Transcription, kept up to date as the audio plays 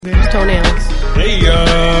There's toenails. Hey,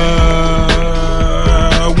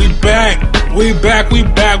 we back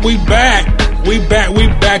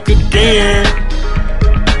again.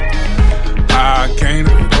 I can't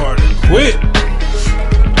afford to quit.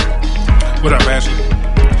 What up, Ashley?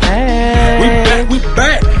 Hey. We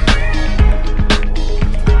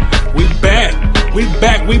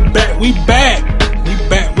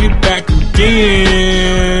back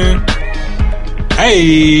again.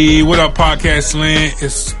 Hey, what up, podcast land?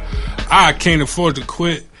 It's I Can't Afford to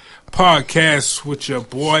Quit podcast with your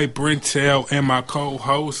boy Brentel and my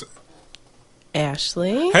co-host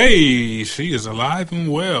Ashley. Hey, she is alive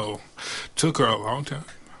and well. Took her a long time.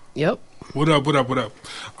 Yep. What up?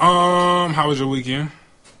 How was your weekend?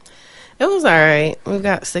 It was alright. We've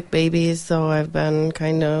got sick babies, so I've been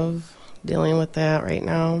kind of dealing with that right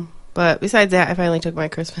now. But besides that, I finally took my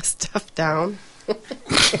Christmas stuff down.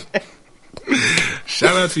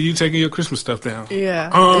 Shout out to you taking your Christmas stuff down. Yeah.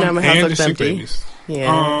 And now my house and looks the sick empty. babies.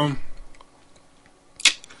 Yeah.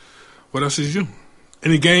 What else did you do?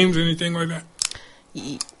 Any games, anything like that?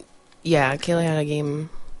 Yeah, Kayla had a game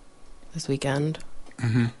this weekend.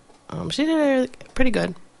 Mm-hmm. She did pretty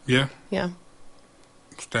good. Yeah? Yeah.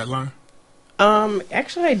 Stat line?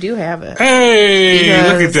 Actually, I do have it.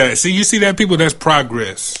 Hey, look at that. See, you see that, people? That's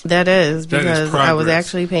progress. That is, That is because I was progress.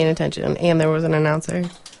 actually paying attention, and there was an announcer.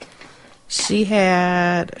 She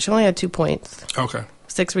only had 2 points, Okay.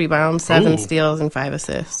 6 rebounds, 7 Ooh. steals, and 5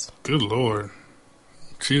 assists. Good Lord.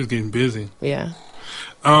 She was getting busy. Yeah.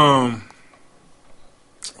 What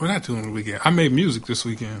did I do on the weekend? I made music this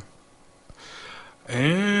weekend.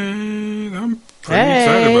 And I'm pretty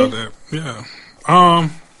excited about that. Yeah.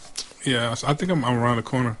 Yeah, so I think I'm around the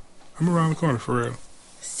corner. I'm around the corner for real.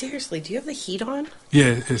 Seriously, do you have the heat on?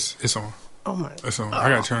 Yeah, it's on. Oh my. It's on. I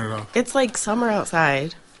gotta turn it off. It's like summer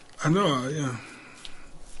outside. I know, yeah.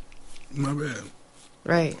 My bad.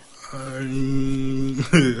 Right. I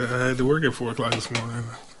had to work at 4 o'clock this morning.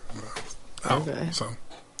 Okay. So,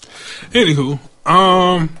 anywho,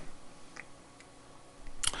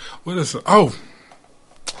 what is it? Oh,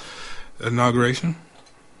 inauguration.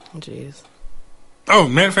 Jeez. Oh,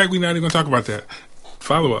 matter of fact, we're not even gonna talk about that.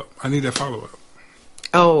 Follow up. I need that follow up.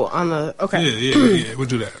 Oh, on the okay. Yeah. We'll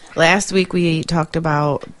do that. Last week we talked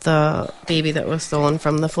about the baby that was stolen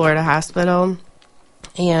from the Florida hospital,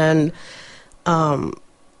 and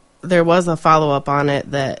there was a follow up on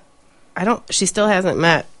it that she still hasn't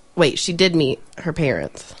met. Wait, she did meet her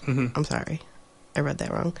parents. Mm-hmm. I'm sorry, I read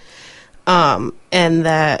that wrong. And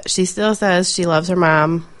that she still says she loves her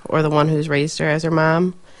mom, or the one who's raised her as her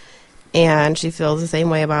mom, and she feels the same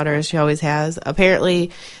way about her as she always has.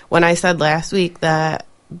 Apparently, when I said last week that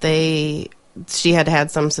she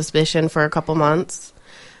had some suspicion for a couple months,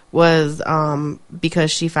 was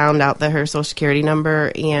because she found out that her Social Security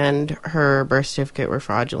number and her birth certificate were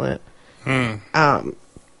fraudulent. And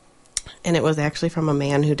it was actually from a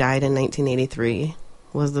man who died in 1983,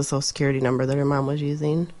 was the Social Security number that her mom was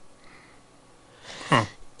using. Huh.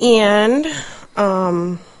 And,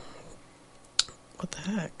 what the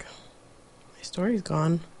heck? My story's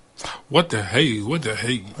gone. What the hey?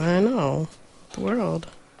 I know. The world.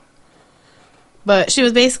 But she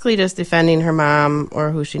was basically just defending her mom,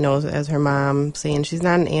 or who she knows as her mom, saying she's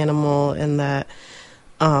not an animal and that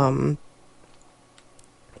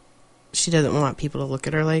she doesn't want people to look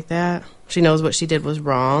at her like that. She knows what she did was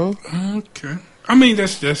wrong. Okay. I mean,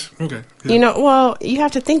 that's okay. Yeah. You know, well, you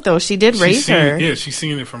have to think, though. She did raise her. Yeah, she's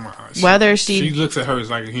seeing it from her eyes. Whether she looks at her as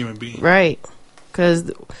like a human being. Right.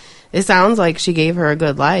 Because it sounds like she gave her a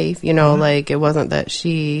good life. You know, like it wasn't that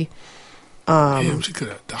she... Damn, she could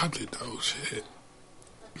have adopted those shit.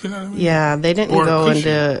 You know what I mean? Yeah, they didn't Or go could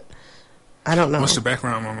into... I don't know. What's the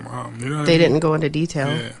background on the mom? You know what They I mean? didn't go into detail.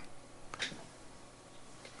 Yeah.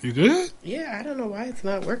 You good? Yeah, I don't know why it's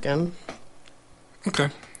not working. Okay.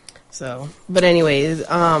 So, but anyways,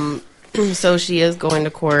 so she is going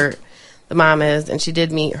to court. The mom is, and she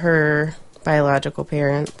did meet her biological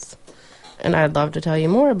parents. And I'd love to tell you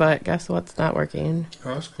more, but guess what's not working?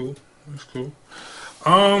 Oh, that's cool.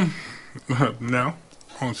 Now,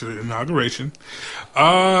 on to the inauguration.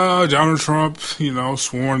 Donald Trump,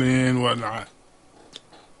 sworn in, whatnot.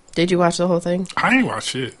 Did you watch the whole thing? I ain't watch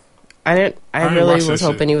shit. I didn't. I didn't really watch that was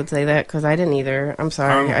hoping shit. you would say that because I didn't either. I'm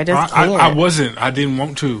sorry. I just can't. I wasn't. I didn't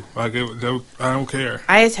want to. Like, I don't care.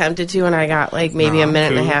 I attempted to, and I got like maybe Nah, a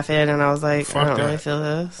minute and a cool. half in, and I was like, Fuck I don't that. really feel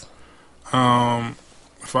this.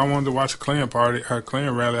 If I wanted to watch a Klan party or a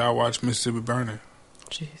Klan rally, I'd watch Mississippi Burning.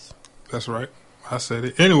 Jeez. That's right. I said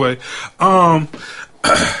it. Anyway, but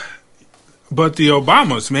the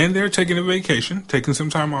Obamas, man, they're taking a vacation, taking some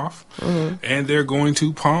time off, and they're going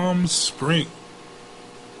to Palm Springs.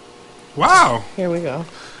 Wow. Here we go.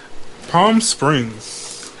 Palm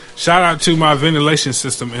Springs. Shout out to my ventilation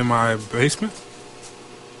system in my basement.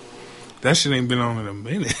 That shit ain't been on in a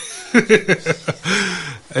minute.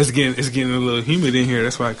 It's getting a little humid in here.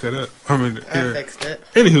 That's why I cut up. I fixed it.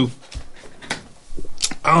 Anywho,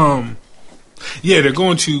 yeah, they're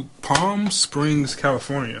going to Palm Springs,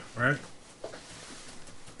 California, right?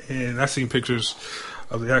 And I seen pictures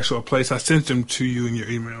of the actual place. I sent them to you in your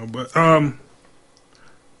email, but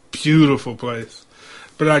beautiful place.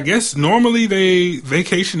 But I guess normally they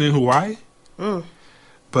vacation in Hawaii,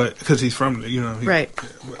 but because he's from, right.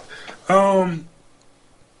 But,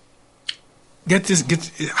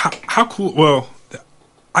 how cool. Well,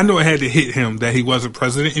 I know it had to hit him that he wasn't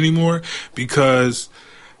president anymore because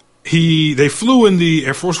they flew in the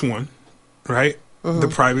Air Force One, right? The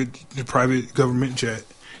private government jet.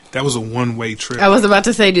 That was a one-way trip. I was about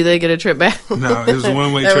to say, do they get a trip back? No, it was a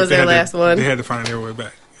one-way trip. That was their last one. They had to find their way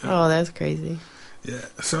back. Yeah. Oh, that's crazy. Yeah.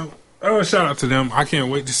 So, shout out to them. I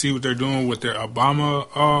can't wait to see what they're doing with their Obama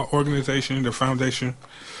organization, their foundation.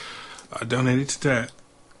 I donated to that.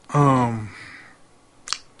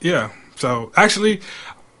 Yeah. So actually,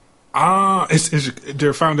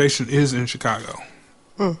 their foundation is in Chicago.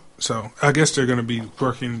 So I guess they're going to be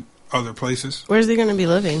working other places. Where's he going to be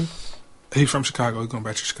living? He's from Chicago. He's going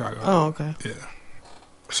back to Chicago. Oh, okay. Yeah.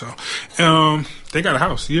 So, they got a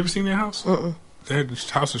house. You ever seen their house? Their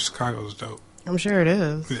house in Chicago is dope. I'm sure it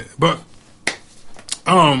is. Yeah, but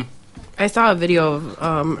I saw a video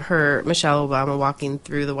of Michelle Obama walking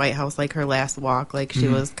through the White House, like her last walk, like she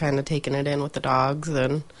was kind of taking it in with the dogs,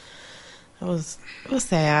 and it was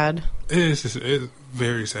sad. It's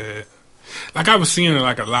very sad. Like I was seeing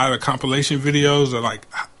like a lot of compilation videos of like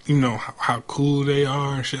how cool they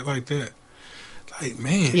are and shit like that. Like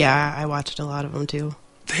man, yeah, I watched a lot of them too.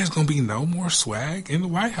 There's gonna be no more swag in the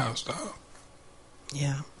White House, dog.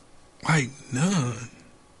 Yeah, like none.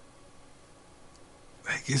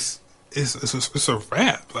 Like it's a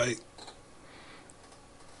wrap. Like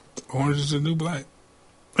orange is the new black.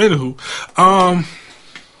 Anywho,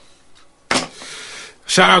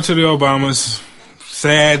 shout out to the Obamas.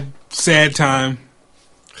 Sad time.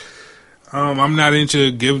 I'm not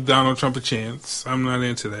into give Donald Trump a chance. I'm not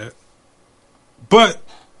into that. But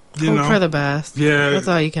hope for the best. Yeah, that's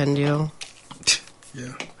all you can do.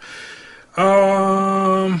 Yeah.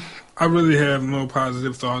 I really have no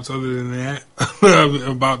positive thoughts other than that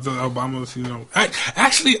about the Obamas.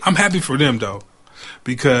 Actually, I'm happy for them though,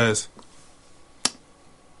 because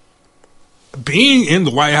being in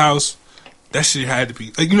the White House, that shit had to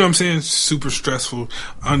be like, what I'm saying, super stressful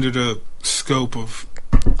under the scope of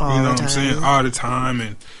what I'm saying, all the time,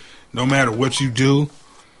 and no matter what you do.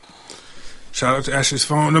 Shout out to Ashley's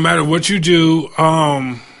phone. No matter what you do,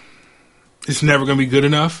 it's never gonna be good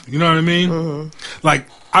enough. You know what I mean? Like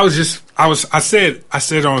I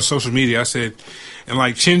said on social media, I said in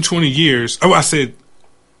like 10, 20 years. I said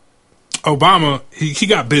Obama, he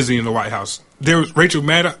got busy in the White House. There was Rachel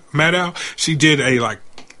Maddow. She did a I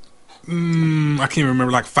can't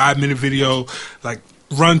remember, like 5-minute video, like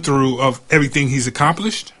run through of everything he's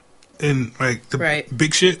accomplished and like the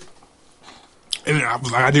big shit. And I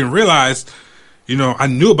was like, I didn't realize, I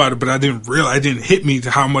knew about it, but I didn't realize, it didn't hit me to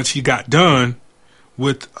how much he got done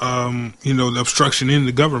with, the obstruction in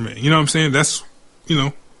the government. You know what I'm saying? That's,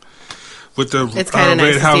 with the it's kind of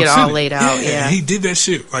nice to see it all laid out. Yeah, he did that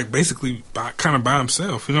shit like basically kind of by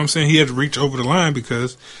himself. You know what I'm saying? He had to reach over the line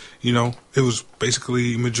because, it was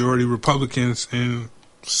basically majority Republicans in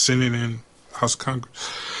Senate and House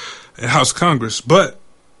of Congress. But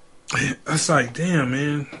it's like, damn,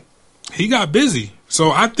 man. He got busy.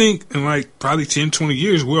 So I think in like probably 10, 20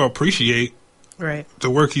 years, we'll appreciate the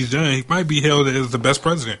work he's done. He might be hailed as the best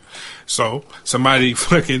president. So somebody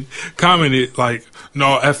fucking commented like,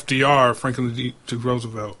 no, FDR, Franklin D.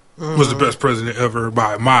 Roosevelt, was the best president ever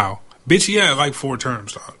by a mile. Bitch, he had like 4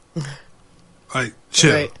 terms, dog. Like,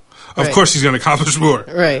 chill. Of course he's going to accomplish more.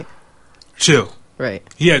 Right. Chill. Right.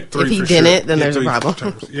 He had 3 If he for didn't, sure. then there's a problem.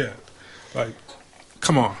 Terms. Yeah. Like,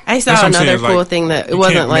 come on. I saw another cool thing that it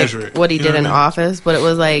wasn't like what he did in office, but it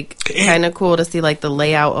was like kind of cool to see like the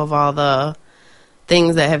layout of all the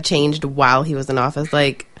things that have changed while he was in office.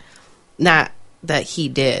 Like, not that he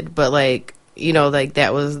did, but like, like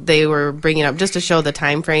they were bringing up just to show the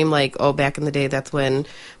time frame. Like, back in the day, that's when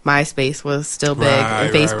MySpace was still big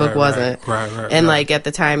and Facebook wasn't. And like at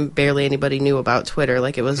the time, barely anybody knew about Twitter.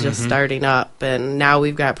 Like it was just starting up, and now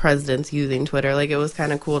we've got presidents using Twitter. Like it was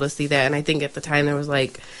kind of cool to see that. And I think at the time there was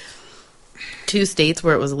like 2 states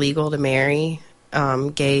where it was legal to marry.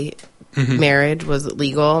 Gay marriage was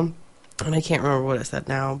legal, and I can't remember what it said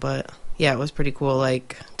now, but yeah, it was pretty cool.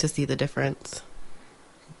 Like to see the difference.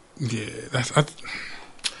 Yeah,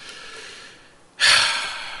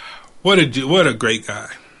 What a great guy.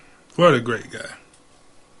 What a great guy.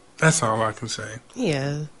 That's all I can say.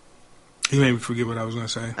 Yeah. You made me forget what I was going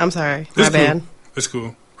to say. I'm sorry. My bad. It's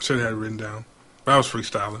cool. I should have had it written down. But I was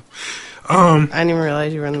freestyling. I didn't even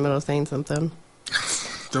realize you were in the middle of saying something.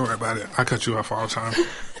 Don't worry about it. I cut you off all the time.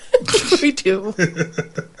 Me too.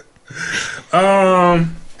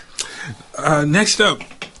 Next up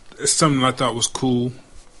is something I thought was cool.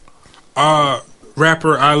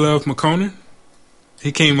 Rapper I Love McConan.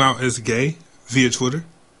 He came out as gay via Twitter.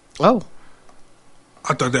 Oh.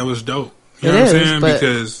 I thought that was dope. You know what I'm saying?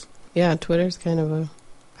 Because yeah, Twitter's kind of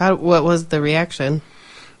a... What was the reaction?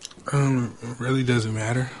 It really doesn't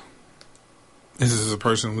matter. This is a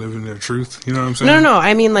person living their truth. You know what I'm saying? No.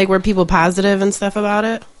 I mean, like, were people positive and stuff about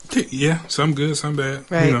it? Yeah, some good, some bad.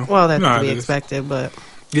 Right. You know, well, that's to be expected, but...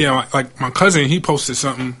 Yeah, like my cousin, he posted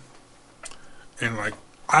something, and, like,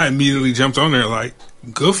 I immediately jumped on there, like,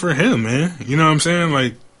 good for him, man. You know what I'm saying?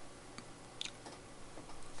 Like,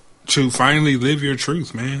 to finally live your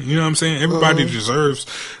truth, man. You know what I'm saying? Everybody deserves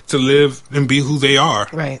to live and be who they are.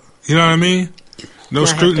 Right. You know what I mean? No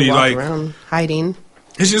scrutiny, have to walk like around hiding.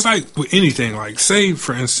 It's just like with anything. Like, say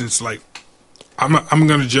for instance, like I'm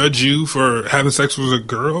gonna judge you for having sex with a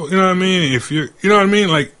girl. You know what I mean? If you know what I mean,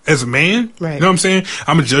 like as a man, right? You know what I'm saying?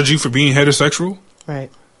 I'm gonna judge you for being heterosexual, right?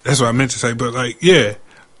 That's what I meant to say. But like, yeah,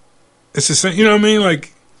 it's the same. You know what I mean?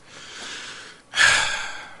 Like,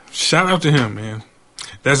 shout out to him, man.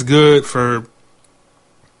 That's good for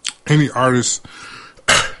any artist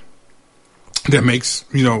that makes,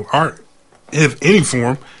 you know, art in any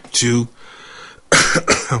form to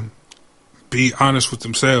be honest with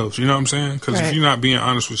themselves. You know what I'm saying? Because if you're not being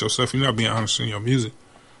honest with yourself, you're not being honest in your music,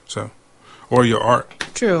 or your art.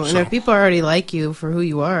 True. And if people already like you for who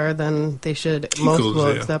you are, then they should. Most will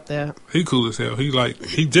accept that. He cool as hell. He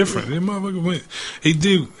different. That motherfucker went. He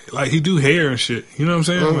do hair and shit. You know what I'm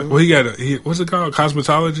saying? Mm-hmm. Like, well, he got what's it called?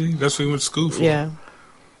 Cosmetology. That's what he went to school for. Yeah.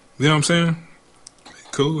 You know what I'm saying?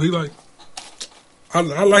 Cool. He like. I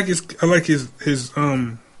like his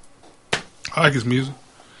music.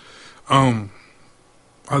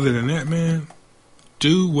 Other than that, man,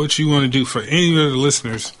 do what you want to do. For any of the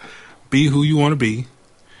listeners, be who you want to be.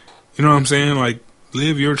 You know what I'm saying? Like,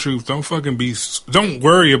 live your truth. Don't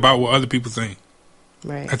worry about what other people think.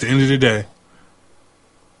 Right. At the end of the day.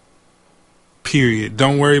 Period.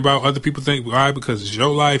 Don't worry about what other people think. Why? Because it's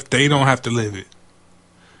your life. They don't have to live it.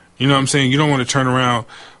 You know what I'm saying? You don't want to turn around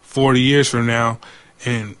 40 years from now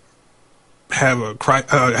and have a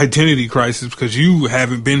identity crisis because you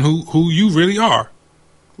haven't been who you really are.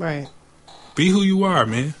 Right. Be who you are,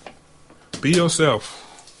 man. Be yourself.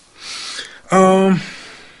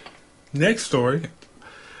 Next story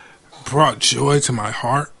brought joy to my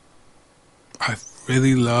heart. I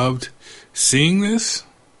really loved seeing this.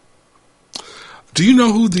 Do you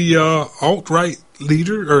know who the alt-right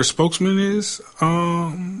leader or spokesman is?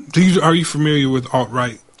 Are you familiar with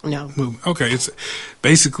alt-right? No. Movement? Okay, it's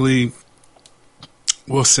basically,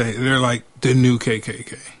 we'll say they're like the new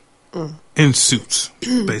KKK in suits,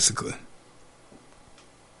 basically.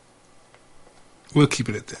 We'll keep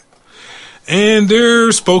it at that. And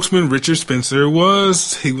their spokesman, Richard Spencer,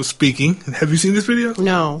 was speaking. Have you seen this video?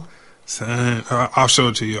 No. Son, I'll show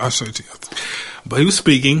it to you. But he was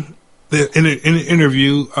speaking in an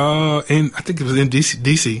interview, I think it was in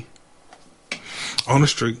DC, on the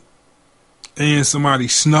street, and somebody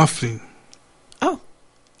snuffed him. Oh.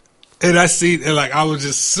 And I was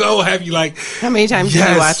just so happy. Like, how many times did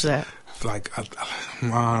you watch that? Like, I don't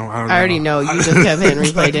know. I already know. You just kept hitting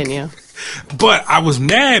replay, didn't you? But I was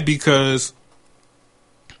mad because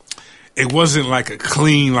it wasn't like a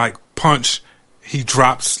clean, like, punch. He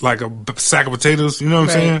drops like a sack of potatoes. You know what I'm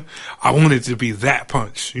saying? I wanted it to be that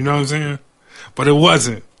punch. You know what I'm saying? But it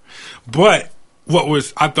wasn't. But what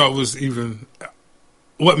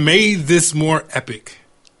made this more epic,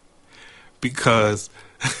 because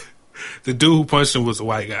the dude who punched him was a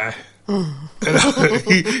white guy.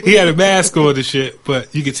 He had a mask on and shit,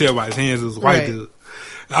 but you could tell by his hands it was a white dude.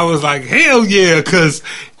 I was like, hell yeah, because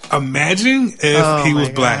imagine if he was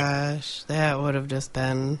black. Gosh, that would have just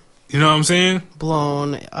been, you know what I'm saying,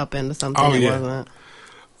 blown up into something it wasn't.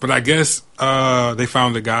 But I guess they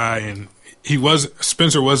found the guy, and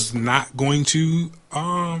Spencer was not going to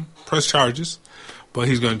press charges, but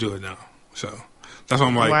he's going to do it now. So that's why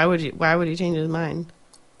I'm like, why would he change his mind?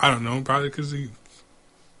 I don't know, probably because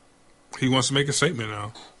he wants to make a statement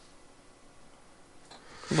now.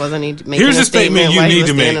 Wasn't he making a statement while he was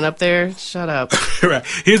standing up there? Shut up. Right.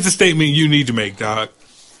 Here's the statement you need to make, dog.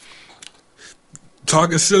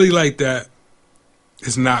 Talking silly like that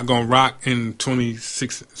is not going to rock in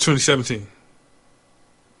 2017.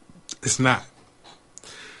 It's not.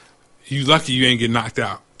 you lucky you ain't get knocked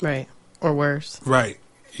out. Right. Or worse. Right.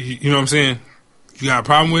 You know what I'm saying? You got a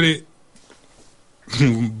problem with it?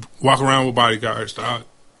 Walk around with bodyguards, dog.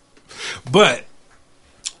 But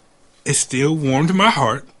it still warmed my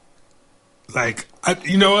heart. Like,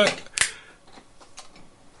 you know what?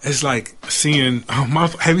 It's like seeing.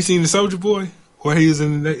 Have you seen the Soldier Boy? Where he was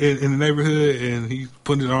in the neighborhood and he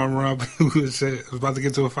put his arm around who was about to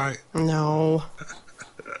get to a fight? No.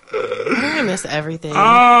 I miss everything.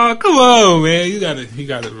 Oh, come on, man! You gotta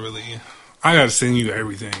really. I gotta send you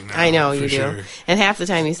everything. Now, I know you do, sure. and half the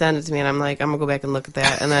time you send it to me, and I'm like, I'm gonna go back and look at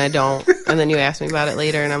that, and then I don't, and then you ask me about it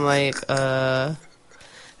later, and I'm like, I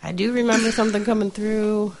do remember something coming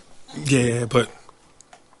through. Yeah, but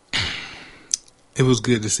it was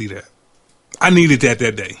good to see that. I needed that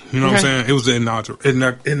day. You know what I'm saying? It was the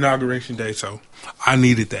inauguration day, so I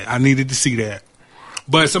needed that. I needed to see that.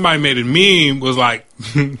 But somebody made a meme, was like,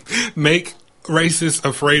 make racists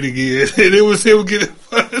afraid again. And it was him getting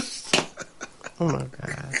fussed. Oh, my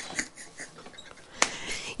God.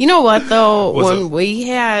 You know what, though?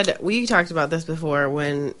 We talked about this before,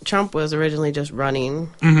 when Trump was originally just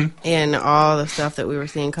running, and all the stuff that we were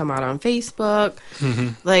seeing come out on Facebook,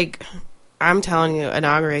 like... I'm telling you,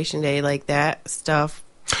 Inauguration Day, like that stuff.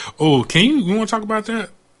 Oh, you want to talk about that?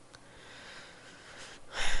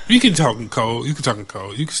 You can talk in code. You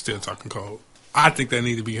can still talk in code. I think that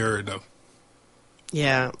need to be heard, though.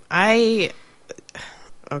 Yeah.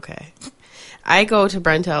 Okay. I go to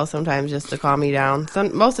Brentel sometimes just to calm me down.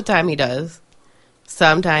 Most of the time he does.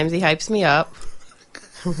 Sometimes he hypes me up.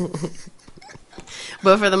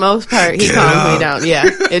 But for the most part, he calms me down. Yeah.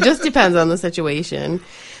 It just depends on the situation.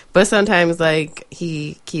 But sometimes, like,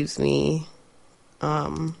 he keeps me...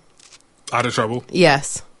 out of trouble?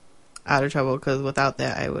 Yes. Out of trouble, because without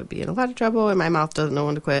that, I would be in a lot of trouble, and my mouth doesn't know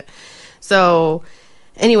when to quit. So,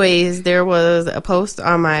 anyways, there was a post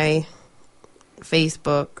on my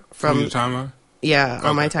Facebook from... your timeline? Yeah, okay.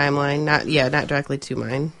 On my timeline. Not directly to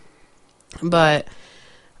mine. But,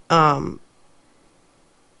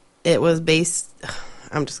 it was based...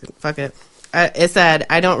 I'm just gonna... Fuck it. It said,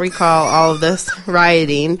 I don't recall all of this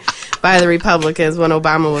rioting by the Republicans when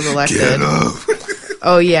Obama was elected.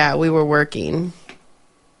 Oh, yeah, we were working.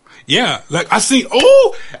 Yeah, like I seen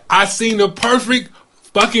the perfect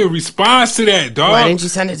fucking response to that, dog. Why didn't you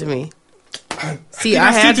send it to me? I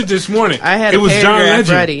sent it this morning. I had it was John Legend.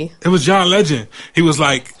 Ready. It was John Legend. He was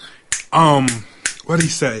like, what did he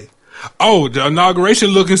say? Oh, the inauguration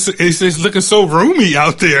it's looking so roomy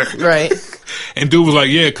out there. Right. And dude was like,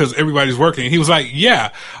 yeah, because everybody's working. He was like,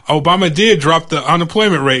 yeah, Obama did drop the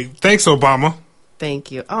unemployment rate. Thanks, Obama.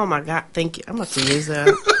 Thank you. Oh, my God. Thank you. I'm about to use that.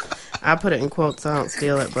 I put it in quotes so I don't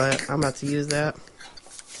steal it, but I'm about to use that.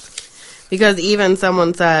 Because even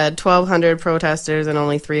someone said 1,200 protesters and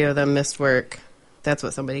only 3 of them missed work. That's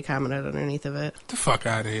what somebody commented underneath of it. Get the fuck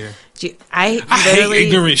out of here. I hate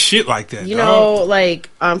ignorant shit like that. You know, like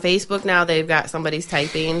on Facebook now they've got somebody's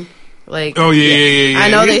typing. Like, oh yeah.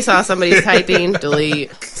 I know they saw somebody's typing,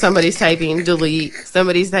 delete. Somebody's typing, delete.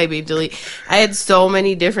 Somebody's typing, delete. I had so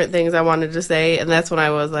many different things I wanted to say, and that's when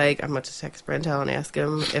I was like, I'm going to text Brentel and ask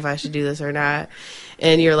him if I should do this or not.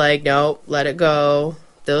 And you're like, nope, let it go.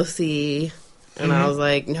 They'll see. And I was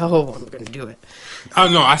like, no, I'm going to do it. Oh,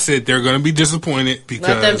 no, I said they're going to be disappointed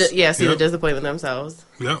because... Let them, see the disappointment themselves.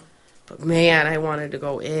 Yep. But, man, I wanted to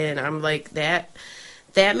go in. I'm like, that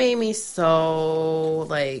made me so,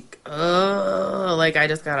 like, I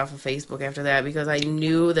just got off of Facebook after that because I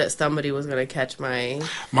knew that somebody was going to catch my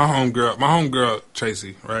homegirl,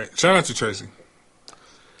 Tracy, right? Shout out to Tracy.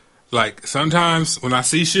 Like, sometimes when I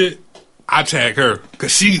see shit, I tag her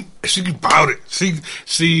because she about it.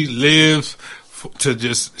 She lives to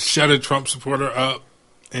just shut a Trump supporter up,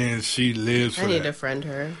 and she lives for that. I need to friend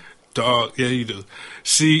her. Dog, yeah, you do.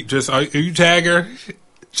 She just, if you tag her,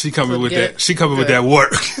 she coming with that. She coming with that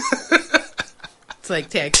work. It's like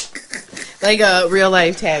tag, like a real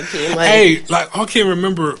life tag team. Like, hey, like I can't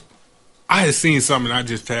remember. I had seen something. I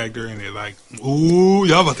just tagged her, and it like, ooh,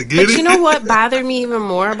 y'all about to get it. But you know what bothered me even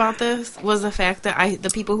more about this was the fact that the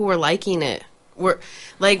people who were liking it were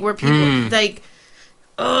people like.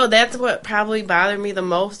 Oh, that's what probably bothered me the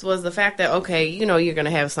most was the fact that, okay, you know, you're going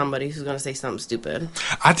to have somebody who's going to say something stupid.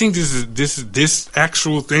 I think this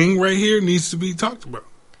actual thing right here needs to be talked about.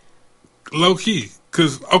 Low key.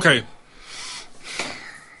 Because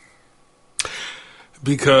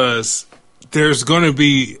there's going to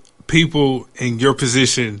be people in your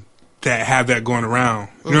position that have that going around.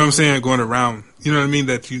 You know what I'm saying? Going around. You know what I mean?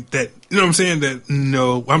 You know what I'm saying? That,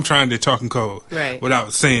 no, I'm trying to talk in code. Right.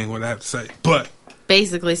 Without saying what I have to say. But.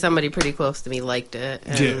 Basically, somebody pretty close to me liked it,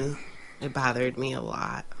 and it bothered me a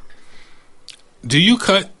lot. Do you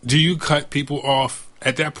cut people off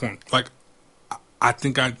at that point? Like, I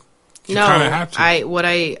think you kind of have to.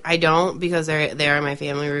 I don't, because they are my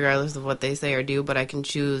family regardless of what they say or do, but I can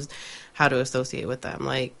choose how to associate with them.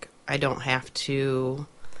 Like, I don't have to.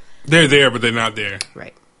 They're there, but they're not there.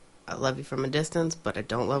 Right. I love you from a distance, but I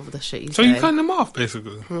don't love the shit you say. So you're cutting them off,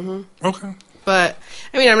 basically. Mm-hmm. Okay. But,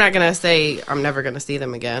 I mean, I'm not going to say I'm never going to see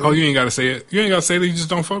them again. Oh, you ain't got to say it. You ain't got to say that you just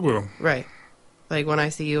don't fuck with them. Right. Like, when I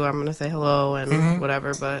see you, I'm going to say hello and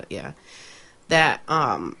whatever, but yeah. That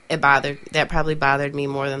probably bothered me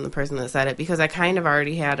more than the person that said it, because I kind of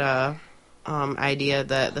already had a idea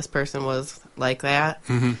that this person was like that.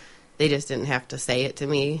 Mm-hmm. They just didn't have to say it to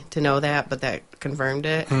me to know that, but that confirmed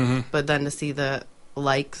it. Mm-hmm. But then to see the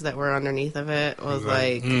likes that were underneath of it was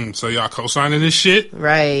like... so y'all co-signing this shit?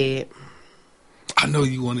 Right. I know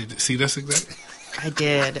you wanted to see. That's exactly... I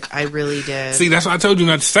did. I really did. See, that's why I told you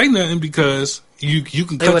not to say nothing, because you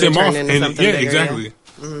can cut them off. And bigger, exactly.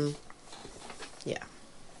 Yeah. Mm-hmm. Yeah.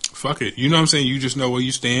 Fuck it. You know what I'm saying? You just know where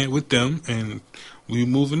you stand with them, and we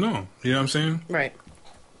moving on. You know what I'm saying? Right.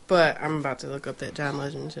 But I'm about to look up that John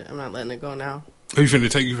Legend shit. I'm not letting it go now. Are you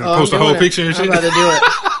finna post the whole picture and shit? I'm about to do it.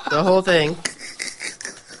 The whole thing.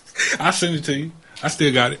 I'll send it to you. I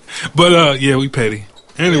still got it. But, yeah, we petty.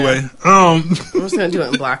 Anyway, I'm just gonna do it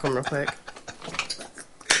and block them real quick.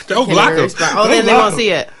 Don't block them. Oh, then they won't see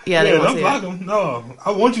it. Yeah, they won't see it. Don't block them. No,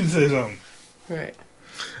 I want you to say something. Right.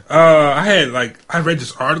 I read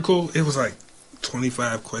this article. It was like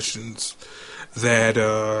 25 questions that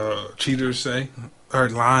cheaters say, or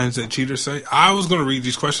lines that cheaters say. I was going to read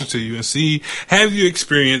these questions to you and see, have you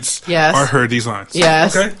experienced or heard these lines?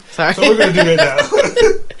 Yes. Okay? Sorry. So we're going to do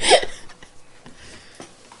that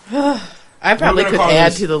now. I probably could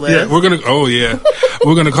add to the list. Yeah, we're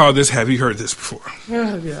going to call this, have you heard this before?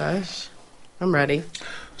 Oh, gosh. I'm ready.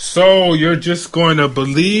 So you're just going to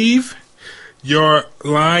believe your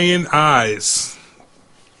lying eyes.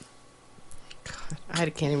 God, I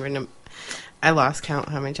can't even remember. I lost count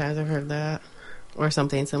how many times I've heard that. Or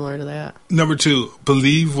something similar to that. Number 2,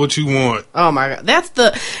 believe what you want. Oh my God, that's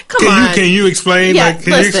the... Come on. Can you explain? Yeah,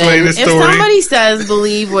 can you explain the story? If somebody says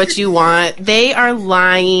believe what you want, they are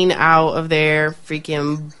lying out of their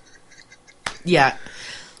freaking... Yeah.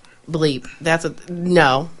 Bleep.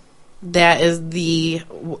 No. That is the...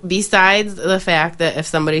 Besides the fact that if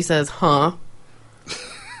somebody says, huh,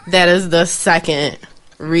 that is the second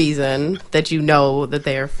reason that you know that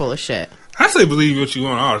they are full of shit. I say believe what you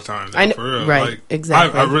want all the time. Though, I know, for real. right?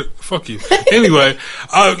 Exactly. Fuck you. Anyway,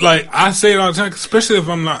 I say it all the time, especially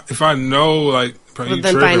if I know like. But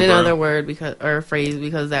then find another word or a phrase,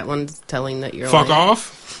 because that one's telling that you're fuck lying.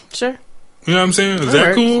 off. Sure. You know what I'm saying? Is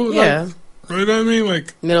that cool? Yeah. Like, you know what I mean?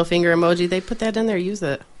 Like middle finger emoji. They put that in there. Use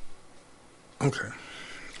it. Okay.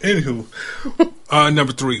 Anywho,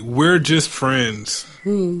 number 3, we're just friends.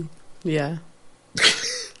 Yeah.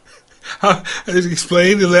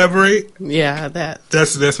 Explain, elaborate. Yeah,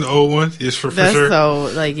 that's an old one. It's for that's sure. So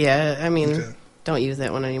yeah. I mean, don't use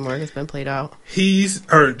that one anymore. It's been played out. She's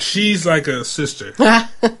like a sister.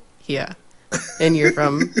 Yeah, and you're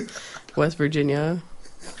from West Virginia.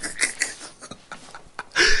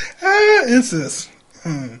 It's this.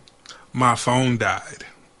 My phone died.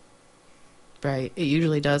 Right. It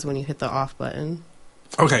usually does when you hit the off button.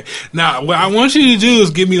 Okay. Now, what I want you to do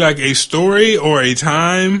is give me like a story or a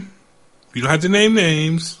time. You don't have to name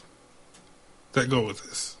names that go with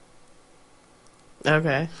this.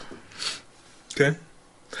 Okay. Okay.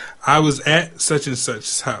 I was at such and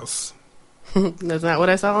such's house. That's not what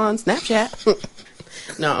I saw on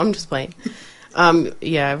Snapchat. No, I'm just playing.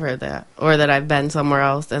 Yeah, I've heard that. Or that I've been somewhere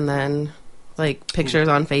else and then like pictures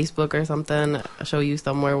on Facebook or something show you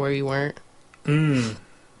somewhere where you weren't. I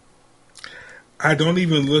don't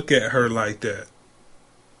even look at her like that.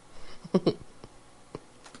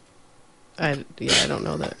 I don't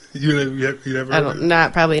know that. You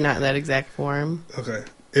never. Probably not in that exact form. Okay,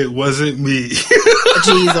 it wasn't me.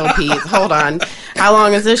 Jeez, oh Pete, hold on. How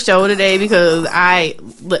long is this show today? Because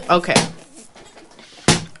okay.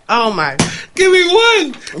 Oh my. Give me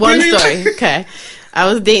one story. Okay, I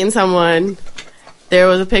was dating someone. There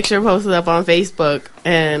was a picture posted up on Facebook,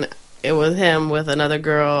 and it was him with another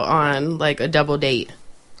girl on like a double date.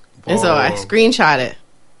 And so I screenshot it,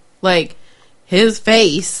 like his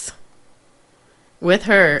face with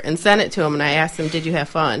her, and sent it to him, and I asked him, did you have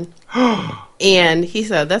fun? And he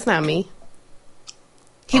said, that's not me.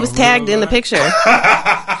 He was tagged in the picture.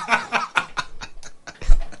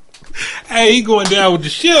 Hey, he going down with the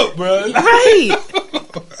ship, bro. Right.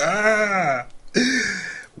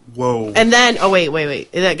 Whoa. And then,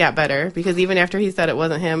 wait. That got better, because even after he said it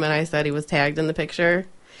wasn't him and I said he was tagged in the picture,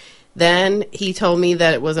 then he told me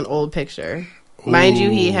that it was an old picture. Mind you,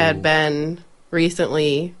 he had been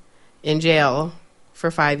recently in jail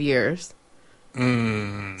for 5 years.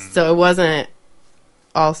 So it wasn't.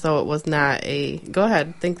 Also, it was not a. Go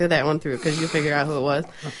ahead, think through that one through because you figure out who it was.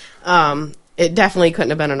 It definitely couldn't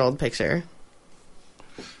have been an old picture.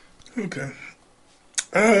 Okay.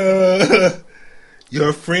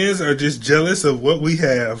 Your friends are just jealous of what we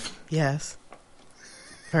have. Yes,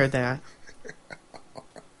 heard that.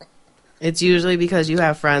 It's usually because you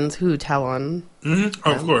have friends who tell on. Mm-hmm.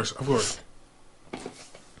 Oh, of course.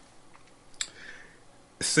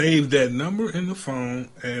 Save that number in the phone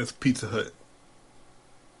as Pizza Hut.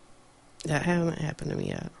 That hasn't happened to me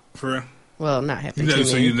yet. For real? Well, not happened to me.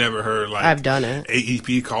 So you never heard like I've done it.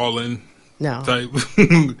 AEP calling? No. Type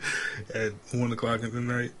at 1 o'clock in the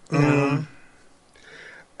night. No.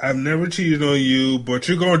 I've never cheated on you, but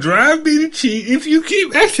you're gonna drive me to cheat if you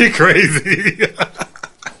keep acting crazy.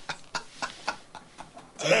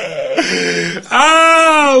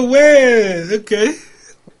 Oh man, okay.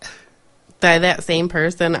 By that same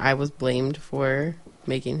person, I was blamed for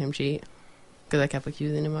making him cheat because I kept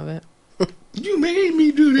accusing him of it. You made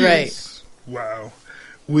me do this. Right. Wow.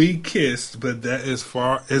 We kissed, but that as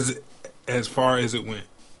far as it went.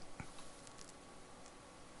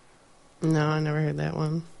 No, I never heard that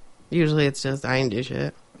one. Usually it's just I ain't do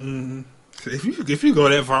shit. Mm-hmm. If you go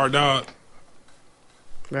that far, dog.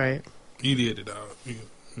 Right. You did it, dog. Yeah.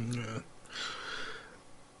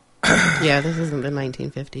 Yeah, this isn't the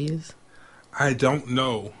 1950s. I don't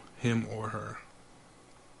know him or her.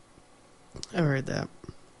 I've heard that.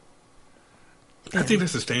 I think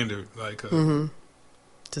that's the standard. Like,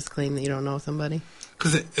 just claim that you don't know somebody.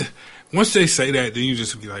 Because once they say that, then you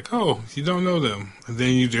just be like, oh, you don't know them. And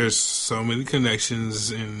then there's so many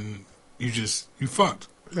connections and you fucked.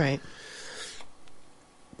 Right.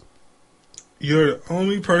 You're the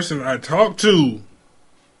only person I talk to.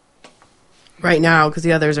 Right now, because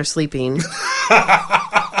the others are sleeping.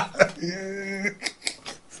 Yeah.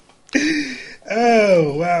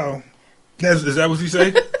 Oh, wow. Is that what you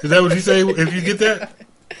say? Is that what you say if you get that?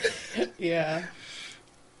 Yeah.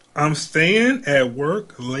 I'm staying at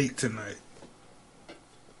work late tonight.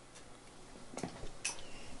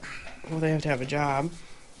 Well, they have to have a job.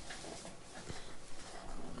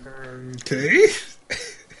 Okay.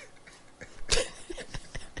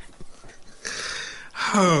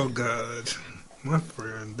 Oh, God. My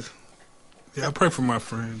friend. Yeah, I pray for my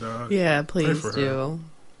friend, dog. Yeah, please do. Her.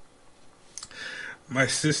 My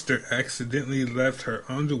sister accidentally left her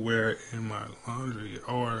underwear in my laundry,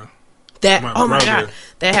 or that. my Oh my brother. God,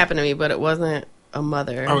 that happened to me, but it wasn't a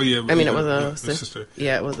mother. Oh yeah, I mean it was a a sister.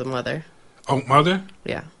 Yeah, it was a mother. Oh, mother.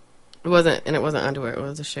 Yeah, it wasn't underwear. It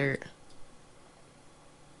was a shirt.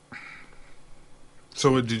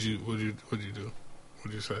 So what did you do? What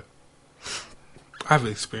did you say? I've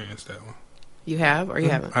experienced that one. You have or you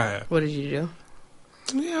haven't? I have. What did you do?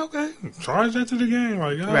 Yeah, okay. Charge that to the game,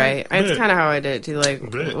 like right. That's kind of how I did it too.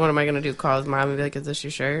 Like, Bet. what am I gonna do? Call his mom and be like, "Is this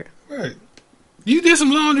your shirt?" Right. You did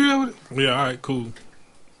some laundry over there? Yeah. All right. Cool.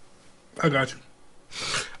 I got you.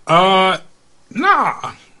 Nah.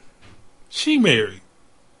 She married.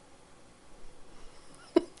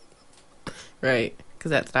 Right.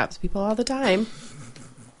 Because that stops people all the time.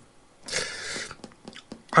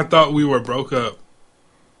 I thought we were broke up.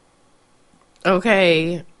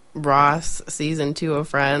 Okay, Ross, season 2 of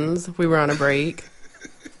Friends. We were on a break.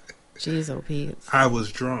 Jeez, oh Pete. I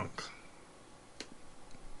was drunk.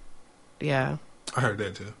 Yeah. I heard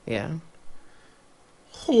that too. Yeah.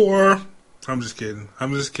 Whore. I'm just kidding.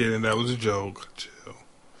 That was a joke. Chill.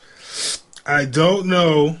 I don't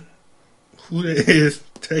know who that is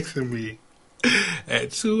texting me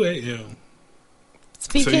at 2 a.m.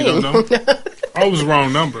 Speaking. So you don't know? I was the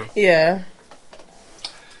wrong number. Yeah.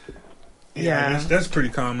 Yeah. That's pretty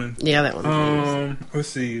common. Yeah, that one. Let's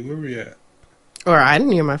see. Where we at? Or I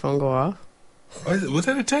didn't hear my phone go off. Was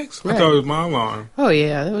that a text? Right. I thought it was my alarm. Oh,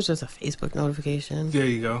 yeah. That was just a Facebook notification. There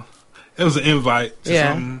you go. It was an invite to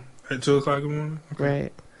Yeah. something at 2 o'clock in the morning. Okay.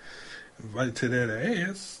 Right. Invite to that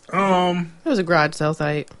ass. It was a garage sale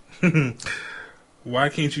site. Why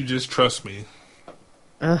can't you just trust me?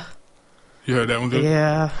 Ugh. You heard that one, too?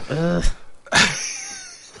 Yeah. Ugh.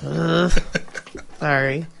 Ugh.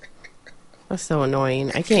 Sorry. That's so annoying.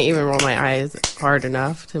 I can't even roll my eyes hard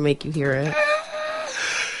enough to make you hear it.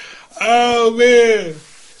 Oh, man.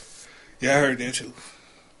 Yeah, I heard that, too.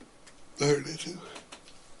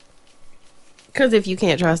 Because if you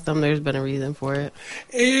can't trust them, there's been a reason for it.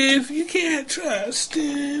 If you can't trust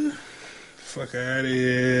him, fuck out of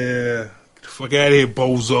here. Get the fuck out of here,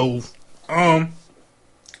 bozo.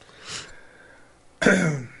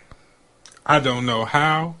 I don't know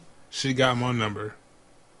how she got my number.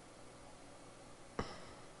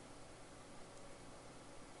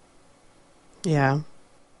 Yeah.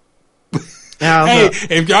 Hey,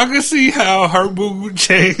 if y'all can see how her mood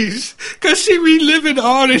changed, because she reliving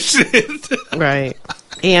all this shit. Right.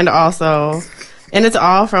 And also, and it's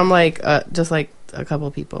all from like, just like a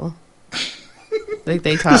couple people. Like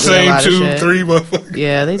they taught me a lot of shit. 3 motherfuckers.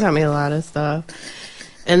 Yeah, they taught me a lot of stuff.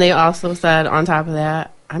 And they also said, on top of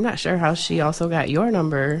that, I'm not sure how she also got your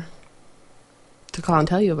number to call and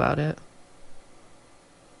tell you about it.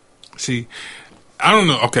 See, I don't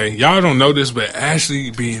know. Okay, y'all don't know this, but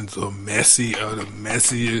Ashley being the messy of the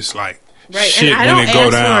messiest, like, right. shit and when it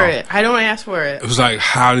go down. I don't ask for it. It was like,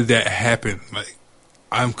 how did that happen? Like,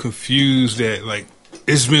 I'm confused that, like,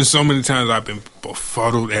 it's been so many times I've been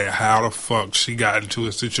befuddled at how the fuck she got into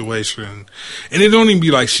a situation. And it don't even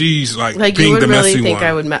be like she's, like being the messy one. You would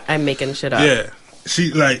really think I'm making shit up. Yeah.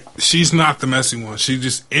 She's not the messy one. She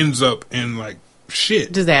just ends up in, like,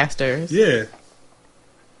 shit. Disasters. Yeah.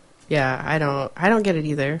 Yeah, I don't get it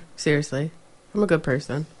either. Seriously. I'm a good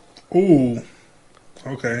person. Ooh.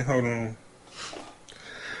 Okay, hold on.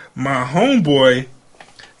 My homeboy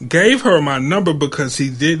gave her my number because he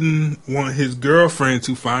didn't want his girlfriend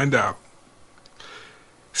to find out.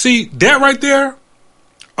 See, that right there?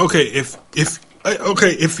 Okay, if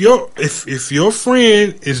your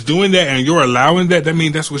friend is doing that and you're allowing that, that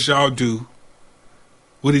means that's what y'all do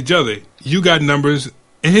with each other. You got numbers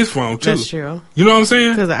in his phone too. That's true. You know what I'm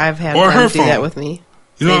saying? Because I've had or friends her do phone. that with me.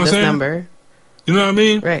 You know what I'm saying? Number. You know what I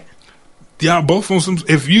mean? Right. Y'all both on some.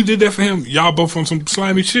 If you did that for him, y'all both on some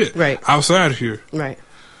slimy shit. Right. Outside of here. Right.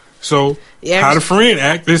 So how the friend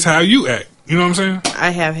act is how you act. You know what I'm saying?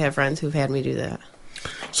 I have had friends who've had me do that.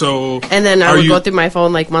 So and then I would go through my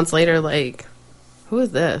phone like months later, like, who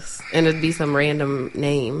is this? And it'd be some random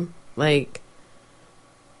name. Like,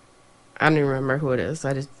 I don't even remember who it is.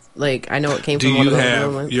 I just. Like, I know it came from one of those moments.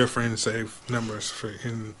 Do you have your friends save numbers for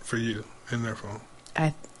you in their phone?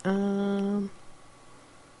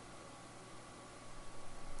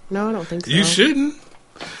 No, I don't think so. You shouldn't.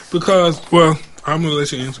 Because, well, I'm going to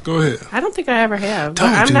let you answer. Go ahead. I don't think I ever have.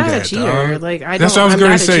 I'm not a cheater. Dog. Like, That's what I was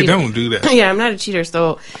going to say. Don't do that. Yeah, I'm not a cheater.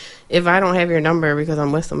 So, if I don't have your number because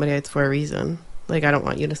I'm with somebody, it's for a reason. Like, I don't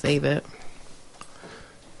want you to save it.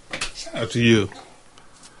 Shout out to you.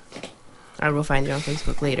 I will find you on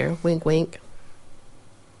Facebook later. Wink, wink.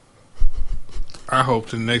 I hope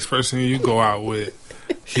the next person you go out with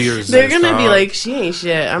hears They're going to be like, she ain't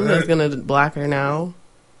shit. I'm just going to block her now.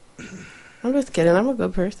 I'm just kidding. I'm a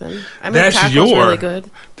good person. I mean, that's really good.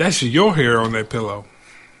 That's your hair on that pillow.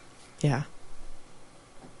 Yeah.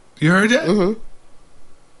 You heard that? Mm-hmm.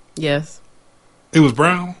 Yes. It was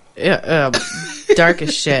brown? Yeah, dark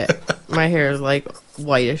as shit. My hair is like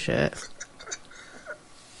white as shit.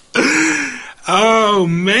 Oh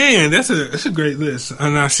man, that's a great list.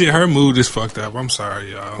 And I see her mood is fucked up. I'm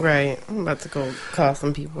sorry, y'all. Right. I'm about to go call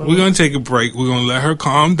some people. We're gonna take a break. We're gonna let her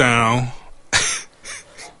calm down.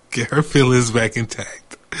 Get her feelings back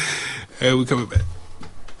intact. Hey, we coming back.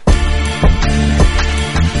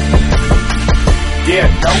 Yeah,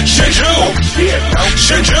 no. Should you? Yeah, no.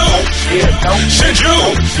 Should you? Yeah, no. Should you?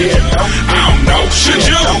 Yeah, no. I don't know. Should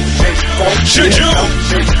you? Should you?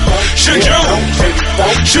 Should you?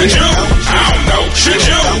 Should you? I don't know. Should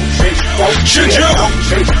you? Should you?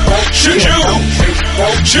 Should you?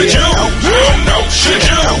 Should you? I don't know. Should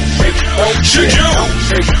you? Should you?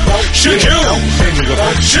 Should you?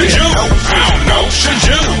 Should you? I don't know. Should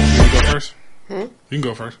you? You can go first. You can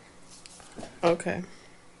go first. Okay.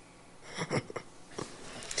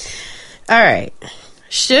 All right.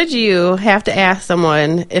 Should you have to ask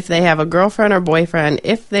someone if they have a girlfriend or boyfriend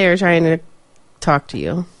if they're trying to talk to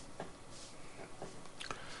you?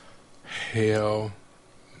 Hell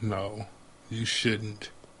no. You shouldn't.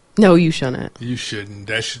 No, you shouldn't. You shouldn't.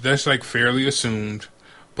 That's like fairly assumed,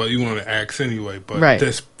 but you want to ask anyway. But right.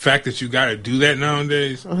 The fact that you got to do that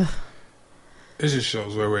nowadays, it just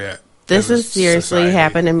shows where we're at. This has seriously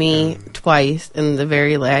happened to me twice in the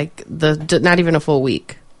very, not even a full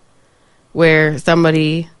week. Where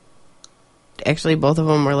somebody, actually both of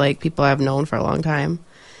them were like people I've known for a long time.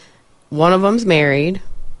 One of them's married.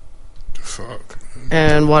 Fuck.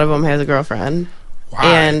 And one of them has a girlfriend. Why?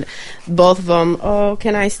 And both of them, oh,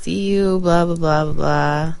 can I see you? Blah, blah, blah, blah,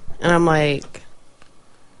 blah. And I'm like,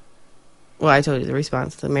 well, I told you the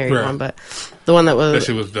response to the married one, but the one that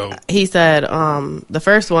shit was dope. He said, the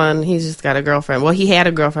first one, he's just got a girlfriend. Well, he had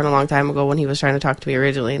a girlfriend a long time ago when he was trying to talk to me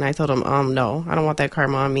originally, and I told him, no, I don't want that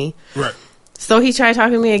karma on me. Right. So he tried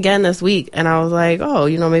talking to me again this week, and I was like, oh,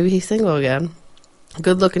 maybe he's single again.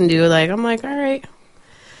 Good looking dude. I'm like, all right.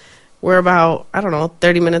 We're about,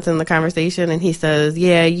 30 minutes in the conversation, and he says,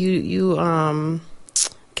 yeah, you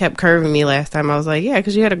kept curving me last time. I was like, yeah,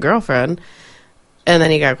 because you had a girlfriend. And then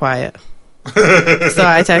he got quiet. So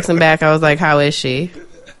I text him back. I was like, how is she?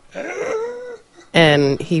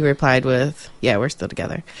 And he replied with, yeah, we're still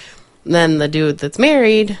together. And then the dude that's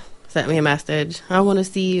married sent me a message. I want to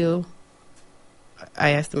see you.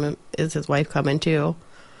 I asked him, is his wife coming too?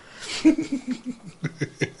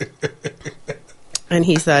 And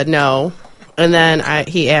he said no. And then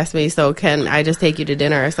he asked me, so can I just take you to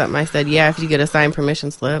dinner or something? I said, yeah, if you get a signed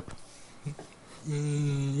permission slip.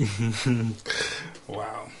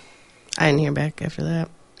 Wow. I didn't hear back after that.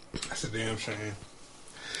 That's a damn shame.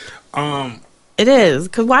 It is.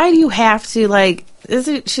 Because why do you have to, like,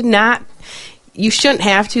 you shouldn't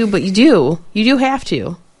have to, but you do. You do have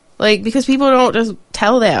to. Like, because people don't just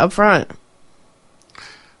tell that up front.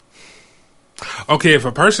 Okay, if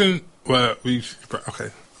a person, if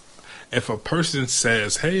a person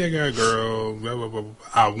says, hey, I got a girl, blah, blah, blah, blah,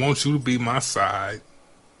 I want you to be my side,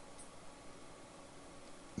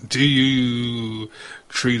 do you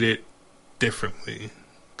treat it differently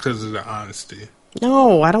because of the honesty?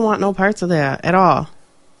 No, I don't want no parts of that at all.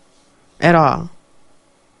 At all.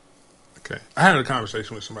 Okay. I had a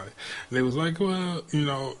conversation with somebody, and they was like, well,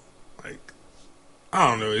 like, I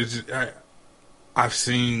don't know. It's just, I've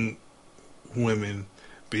seen women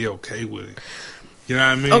be okay with it. You know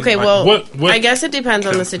what I mean? Okay, like, well, what I guess it depends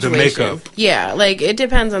on the situation. The makeup. Yeah, like, it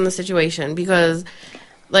depends on the situation because,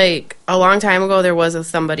 like, a long time ago, there was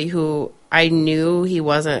somebody who I knew he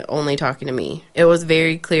wasn't only talking to me. It was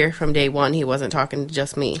very clear from day one he wasn't talking to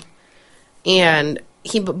just me. And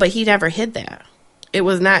but he never hid that. It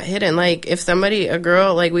was not hidden. Like, if a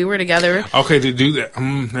girl, like, we were together. Okay, to do that.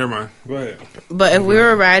 Never mind. Go ahead. But if we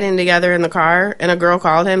were riding together in the car and a girl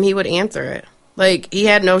called him, he would answer it. Like, he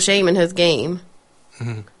had no shame in his game.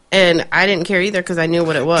 Mm-hmm. And I didn't care either because I knew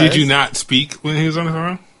what it was. Did you not speak when he was on the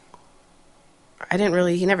phone?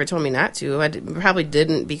 He never told me not to. Probably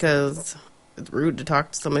didn't because it's rude to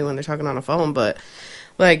talk to somebody when they're talking on a phone. But,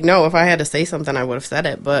 like, no, if I had to say something, I would have said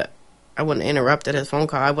it. But I wouldn't have interrupted his phone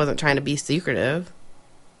call. I wasn't trying to be secretive.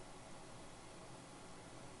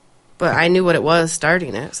 But I knew what it was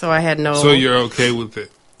starting it, so I had no... So you're okay with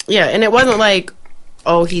it? Yeah, and it wasn't like,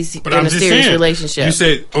 he's in a serious relationship. You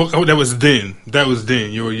said, that was then. That was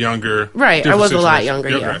then. You were younger. Right, I was a lot younger,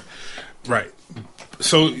 yeah. Right.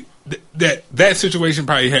 So that situation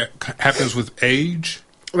probably happens with age?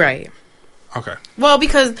 Right. Okay. Well,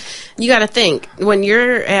 because you got to think, when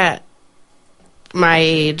you're at my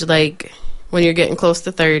age, like, when you're getting close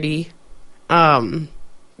to 30,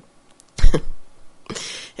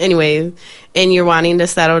 anyways, and you're wanting to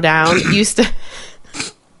settle down,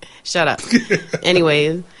 shut up.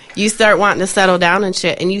 Anyways, you start wanting to settle down and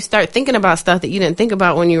shit, and you start thinking about stuff that you didn't think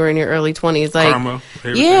about when you were in your early 20s. Like, karma,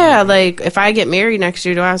 yeah, like, if I get married next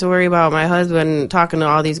year, do I have to worry about my husband talking to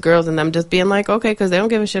all these girls and them just being like, okay, because they don't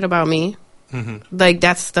give a shit about me? Mm-hmm. Like,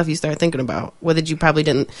 that's stuff you start thinking about. Whether you probably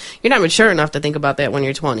didn't, you're not mature enough to think about that when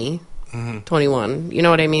you're 20, 21. You know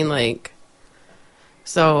what I mean? Like,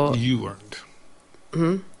 so. You weren't.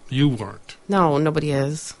 Hmm? You weren't. No, nobody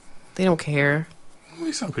is. They don't care.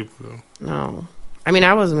 Well, some people do. No. I mean,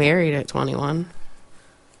 I was married at 21.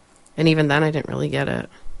 And even then, I didn't really get it.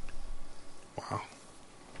 Wow.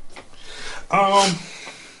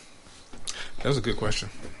 That was a good question.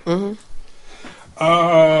 Mm-hmm.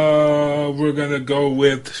 We're going to go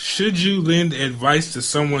with, should you lend advice to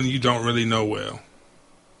someone you don't really know well?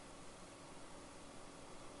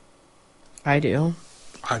 I do.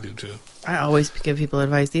 I do, too. I always give people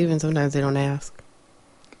advice, even sometimes they don't ask.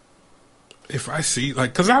 If I see,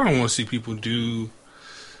 like, because I don't want to see people do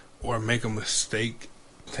or make a mistake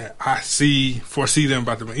that I foresee them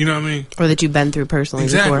about to, you know what I mean? Or that you've been through personally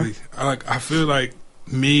exactly. before. I feel like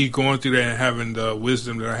me going through that and having the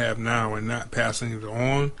wisdom that I have now and not passing it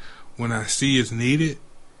on when I see it's needed,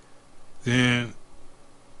 then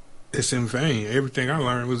it's in vain. Everything I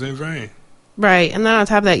learned was in vain. Right. And then on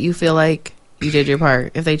top of that, you feel like you did your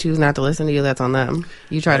part. If they choose not to listen to you, that's on them.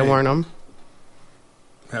 You try to warn them.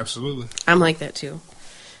 Absolutely. I'm like that too.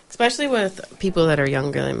 Especially with people that are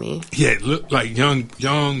younger than me. Yeah, look like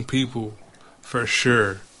young people for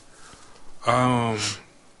sure.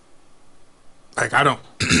 Like, I don't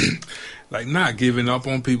like not giving up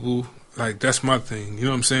on people. Like, that's my thing. You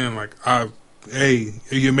know what I'm saying? Like, hey,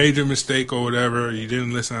 you made your mistake or whatever. You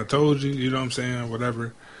didn't listen. I told you. You know what I'm saying?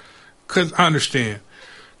 Whatever. Because I understand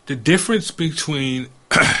the difference between.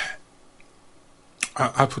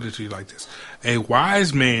 I'll put it to you like this: a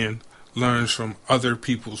wise man learns from other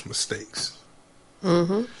people's mistakes.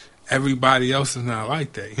 Mm-hmm. Everybody else is not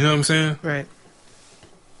like that. You know what I'm saying? Right.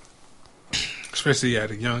 Especially at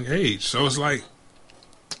a young age. So it's like,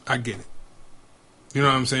 I get it. You know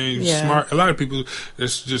what I'm saying? Yeah. Smart. A lot of people,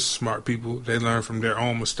 it's just smart people. They learn from their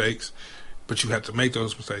own mistakes. but you have to make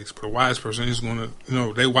those mistakes. But a wise person is going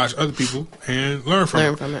to, they watch other people and learn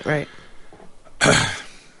from it, right.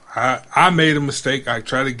 I made a mistake. I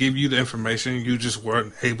tried to give you the information. You just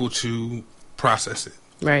weren't able to process it.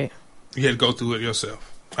 Right. You had to go through it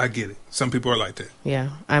yourself. I get it. Some people are like that. Yeah,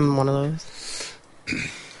 I'm one of those.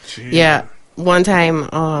 Yeah. One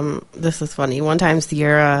time, this is funny. One time,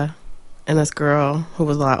 Sierra and this girl who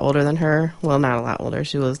was a lot older than her, well, not a lot older,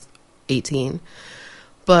 she was 18,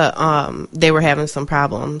 but they were having some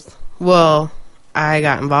problems. Well, I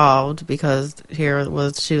got involved because she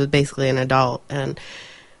was basically an adult, and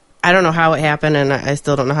I don't know how it happened, and I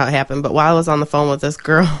still don't know how it happened, but while I was on the phone with this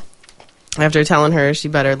girl, after telling her she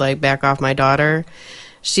better, back off my daughter,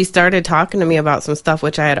 she started talking to me about some stuff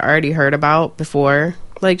which I had already heard about before,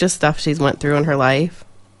 just stuff she's went through in her life.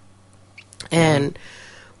 And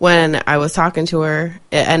when I was talking to her,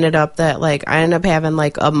 it ended up that, I ended up having,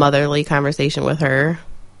 a motherly conversation with her,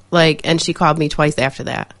 and she called me twice after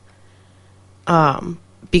that.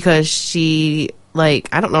 Because she, I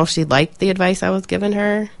don't know if she liked the advice I was giving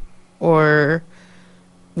her or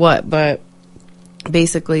what, but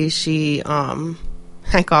basically she, I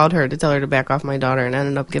called her to tell her to back off my daughter and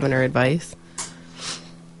ended up giving her advice.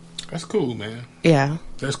 That's cool, man. Yeah.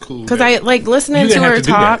 That's cool. Because I, listening to her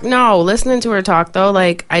talk, listening to her talk, though,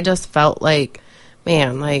 I just felt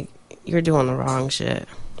man, you're doing the wrong shit.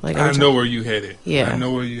 I know where you headed. Yeah. I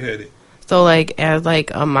know where you headed. So, as,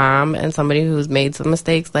 a mom and somebody who's made some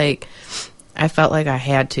mistakes, I felt like I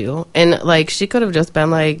had to. And, she could have just been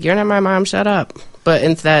you're not my mom, shut up. But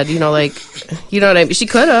instead, you know what I mean? She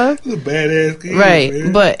could have. A badass kid, right.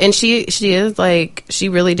 Man. But, and she is, she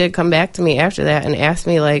really did come back to me after that and asked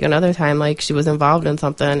me, another time, she was involved in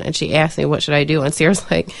something, and she asked me, what should I do? And Sierra's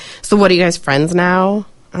so what, are you guys friends now?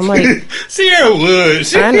 I'm Sierra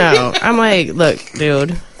Woods. I know. I'm look,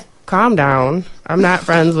 dude, calm down. I'm not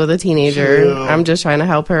friends with a teenager. Chill. I'm just trying to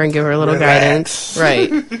help her and give her a little guidance.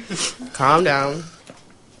 Right. Calm down.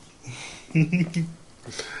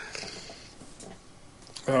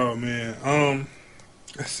 Oh, man.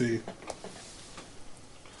 Let's see.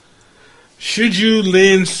 Should you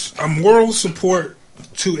lend a moral support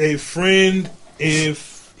to a friend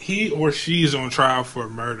if he or she is on trial for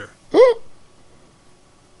murder?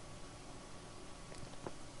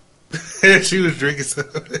 She was drinking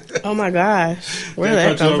something. Oh, my gosh. Where did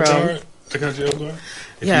that come from? I got you off guard.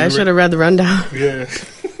 Yeah, I should have read the rundown. Yeah.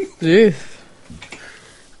 Jeez.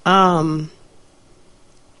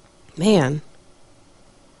 Man.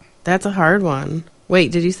 That's a hard one.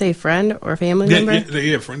 Wait, did you say friend or family member?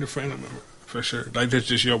 Yeah, friend or family member, for sure. That's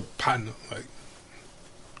just your partner,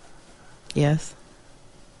 Yes.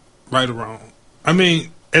 Right or wrong. I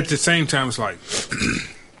mean, at the same time, it's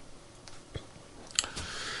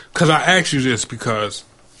because I asked you this because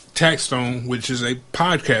Taxstone, which is a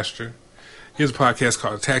podcaster, he has a podcast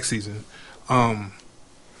called Tax Season.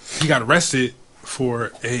 He got arrested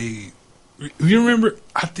for you remember?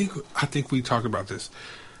 I think we talked about this.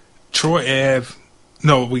 Troy Ave.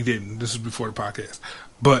 No, we didn't. This is before the podcast.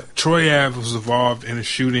 But Troy Ave was involved in a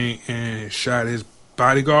shooting and shot his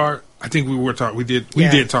bodyguard. I think we were talking. We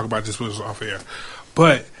did talk about this. When it was off air.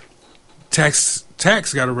 But Tax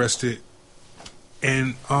got arrested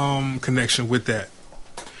in connection with that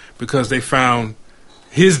because they found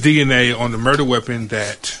his DNA on the murder weapon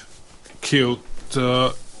that killed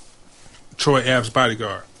Troy Ave's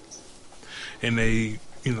bodyguard, and they,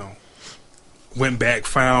 went back,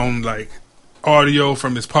 found audio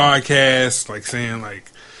from his podcast, saying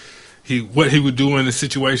what he would do in the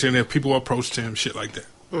situation if people approached him, shit like that.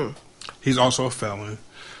 He's also a felon,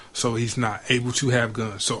 so he's not able to have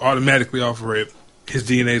guns. So automatically off rip, his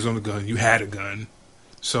DNA's on the gun. You had a gun,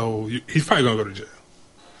 so he's probably gonna go to jail.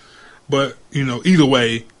 But either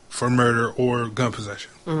way, for murder or gun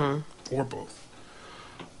possession, or both.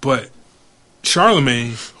 But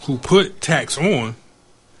Charlemagne, who put Tax on,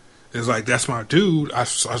 is that's my dude. I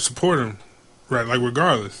support him, right?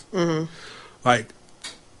 Regardless. To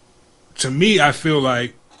me, I feel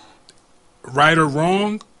right or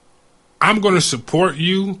wrong, I'm going to support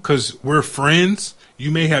you because we're friends.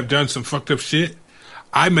 You may have done some fucked up shit.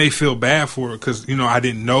 I may feel bad for it because, I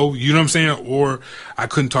didn't know. You know what I'm saying? Or I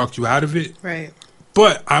couldn't talk you out of it. Right.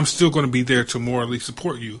 But I'm still going to be there to morally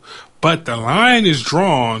support you. But the line is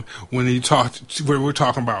drawn when where we're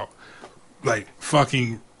talking about,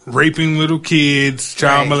 fucking raping little kids,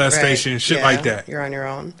 child molestation, shit like that. You're on your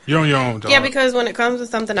own. You're on your own, dog. Yeah, because when it comes to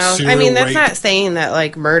something else, that's not saying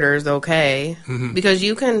that murder is okay, because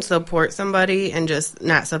you can support somebody and just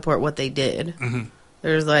not support what they did.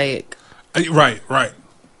 There's right.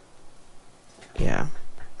 Yeah,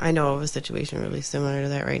 I know of a situation really similar to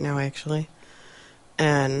that right now, actually,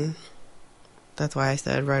 and That's why I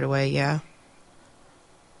said right away, yeah.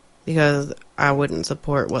 Because I wouldn't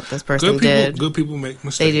support what this person did. Good people make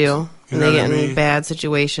mistakes. They do. And they get in mean? bad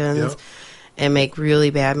situations and make really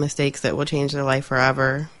bad mistakes that will change their life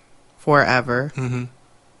forever. Mm-hmm.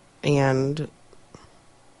 And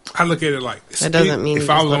I look at it like that doesn't mean if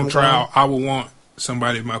I was on trial, I would want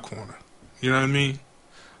somebody in my corner. You know what I mean?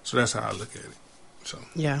 So that's how I look at it. So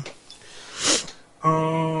yeah.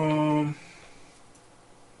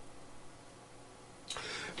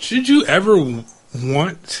 Should you ever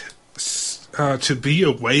want to be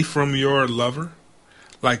away from your lover,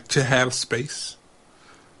 like to have space,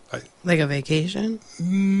 like a vacation?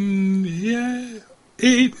 Yeah,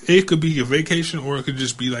 it could be a vacation, or it could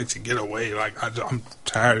just be like to get away. Like I'm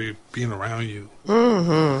tired of being around you.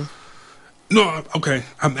 Mm-hmm. No, okay.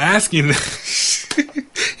 I'm asking.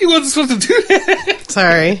 He wasn't supposed to do that.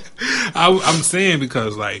 Sorry. I'm saying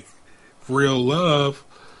because like real love.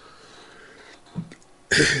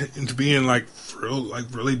 Into being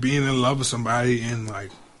really being in love with somebody and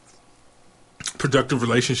like productive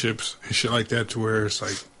relationships and shit like that, to where it's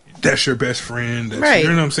like that's your best friend, right? You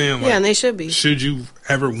know what I'm saying? Like, yeah, and they should be. Should you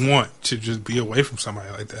ever want to just be away from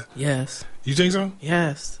somebody like that? Yes. You think so?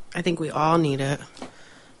 Yes, I think we all need it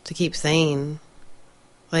to keep sane.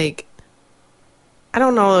 Like, I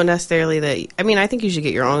don't know necessarily that. I mean, I think you should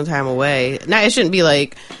get your own time away. Now, it shouldn't be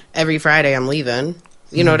like every Friday I'm leaving.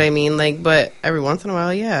 You know what I mean? Like, but every once in a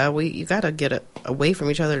while, yeah, you gotta get away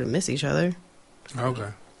from each other to miss each other.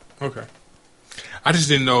 Okay. I just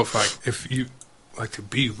didn't know if you like to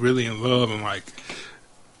be really in love and like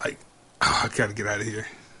I gotta get out of here.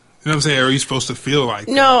 You know what I'm saying? Or are you supposed to feel like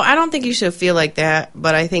that? No, I don't think you should feel like that.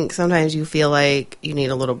 But I think sometimes you feel like you need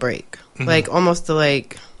a little break, like almost to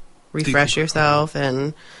like refresh yourself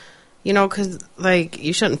and. You know, because, like,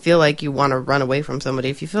 you shouldn't feel like you want to run away from somebody.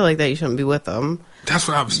 If you feel like that, you shouldn't be with them. That's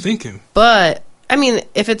what I was thinking. But, I mean,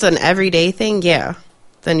 if it's an everyday thing, yeah,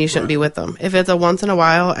 then you shouldn't be with them. If it's a once in a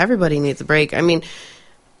while, everybody needs a break. I mean,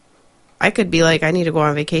 I could be like, I need to go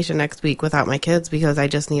on vacation next week without my kids because I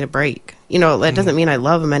just need a break. You know, that doesn't mean I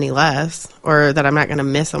love them any less or that I'm not going to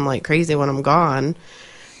miss them like crazy when I'm gone.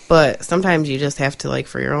 But sometimes you just have to, like,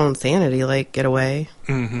 for your own sanity, like, get away.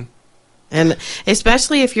 Mm-hmm. And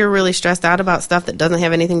especially if you're really stressed out about stuff that doesn't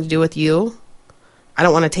have anything to do with you, I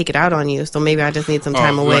don't want to take it out on you. So maybe I just need some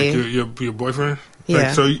time away. Like your boyfriend? Yeah.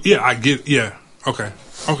 Like, so, yeah, I get, yeah. Okay,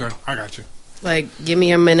 I got you. Like, give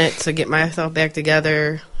me a minute to get myself back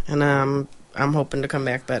together, and I'm hoping to come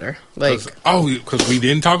back better. Like, because we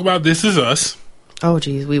didn't talk about This Is Us. Oh,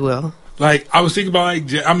 geez, we will. Like, I was thinking about,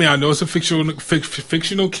 like, I mean, I know it's a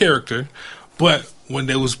fictional character, but when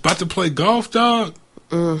they was about to play golf, dog,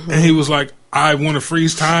 and he was like, I want to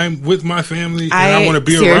freeze time with my family, and I want to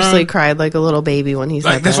be around. I seriously cried like a little baby when he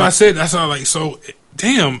said that. That's what I said. That's all. Like, so,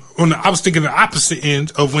 damn. When I was thinking the opposite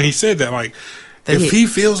end of when he said that. Like, if he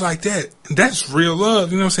feels like that, that's real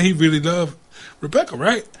love. You know what I'm saying? He really loved Rebecca,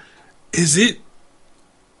 right? Is it,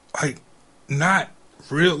 like, not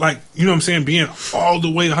real? Like, you know what I'm saying? Being all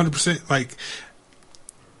the way 100%, like,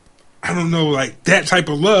 I don't know, like, that type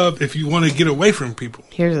of love if you want to get away from people.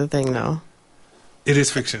 Here's the thing, though. It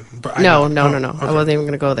is fiction. But no. Okay. I wasn't even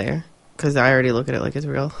going to go there because I already look at it like it's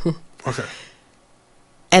real. Okay.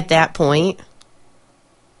 At that point,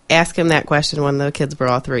 ask him that question when the kids were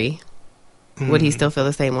all 3. Would he still feel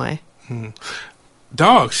the same way?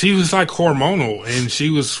 Dog, she was like hormonal and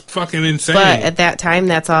she was fucking insane. But at that time,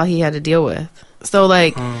 that's all he had to deal with. So,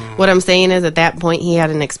 like, what I'm saying is at that point, he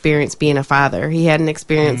had an experience being a father. He had an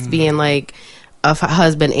experience being, like, a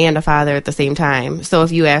husband and a father at the same time. So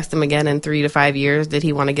if you asked him again in 3 to 5 years, did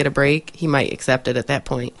he want to get a break? He might accept it at that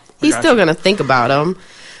point. He's still going to think about him.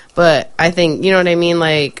 But I think, you know what I mean?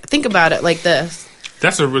 Like, think about it like this.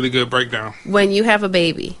 That's a really good breakdown. When you have a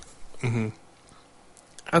baby.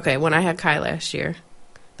 Okay, when I had Kai last year,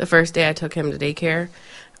 the first day I took him to daycare,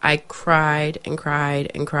 I cried and cried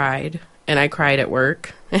and cried. And I cried at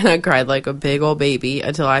work. And I cried like a big old baby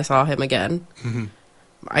until I saw him again.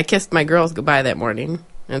 I kissed my girls goodbye that morning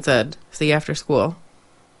and said, see you after school.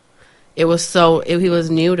 He was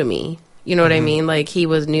new to me. You know what I mean? Like, he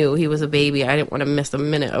was new. He was a baby. I didn't want to miss a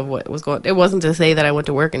minute of what was going on. It wasn't to say that I went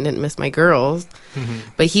to work and didn't miss my girls,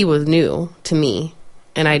 but he was new to me,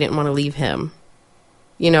 and I didn't want to leave him.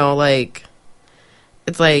 You know, like,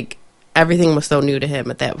 it's like everything was so new to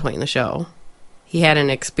him at that point in the show. He hadn't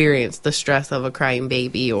experienced the stress of a crying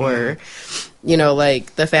baby or, you know,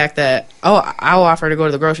 like the fact that, I'll offer to go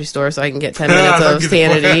to the grocery store so I can get 10 minutes of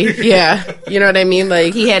sanity. Yeah. You know what I mean?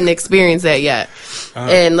 Like, he hadn't experienced that yet.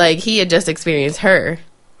 And, like, he had just experienced her,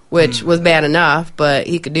 which was bad enough, but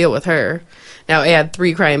he could deal with her. Now, add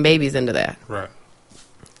 3 crying babies into that. Right.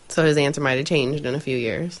 So his answer might have changed in a few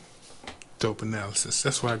years. Dope analysis.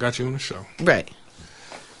 That's why I got you on the show. Right.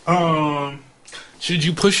 Should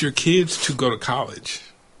you push your kids to go to college?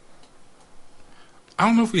 I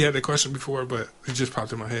don't know if we had that question before, but it just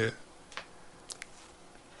popped in my head.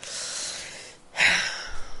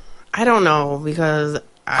 I don't know, because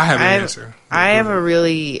I have an answer. I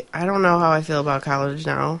don't know how I feel about college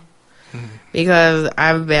now. Because I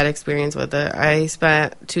have a bad experience with it. I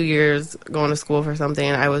spent 2 years going to school for something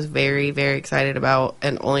I was very, very excited about,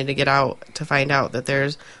 and only to get out to find out that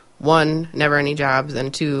there's, 1, never any jobs,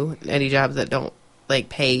 and 2, any jobs that don't, like,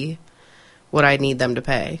 pay what I need them to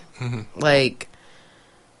pay. Like,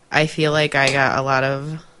 I feel like I got a lot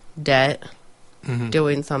of debt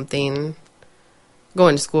doing something,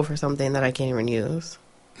 going to school for something that I can't even use.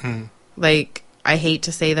 Like, I hate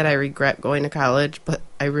to say that I regret going to college, but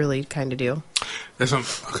I really kind of do. That's what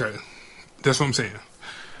I'm saying.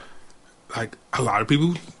 Like, a lot of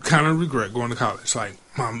people kind of regret going to college. Like,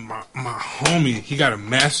 my homie, he got a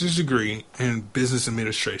master's degree in business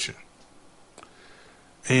administration.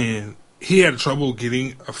 And he had trouble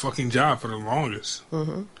getting a fucking job for the longest.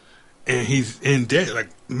 And he's in debt, like,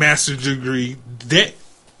 master's degree debt.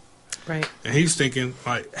 Right. And he's thinking,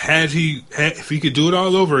 like, if he could do it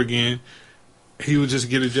all over again, he would just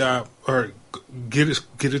get a job or get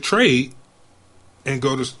a trade and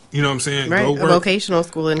go to, you know what I'm saying? Right. Go A work. vocational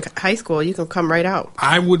school in high school, you can come right out.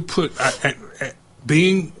 I would put,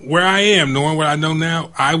 being where I am, knowing what I know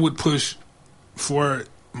now, I would push for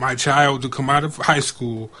my child to come out of high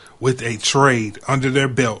school with a trade under their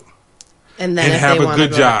belt And then have a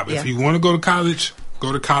good job. Yeah. If you want to go to college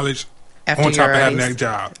After on top of having already- that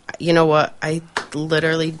job. You know what? I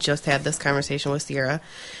literally just had this conversation with Sierra.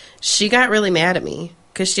 She got really mad at me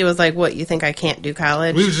because she was like, "What, you think I can't do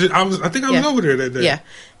college?" I think I was over there that day. Yeah.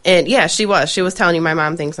 And yeah, she was. She was telling you my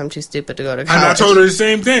mom thinks I'm too stupid to go to college. And I told her the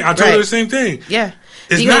same thing. Yeah.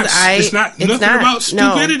 It's not nothing about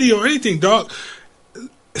stupidity or anything, dog.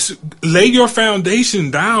 Lay your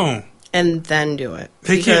foundation down. And then do it.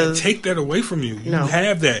 They can't take that away from you. You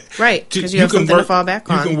have that. Right, because you have something to fall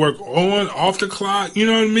back on. You can work on, off the clock, you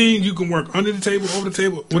know what I mean? You can work under the table, over the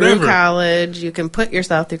table, whatever. Through college, you can put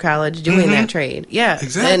yourself through college doing that trade. Yeah.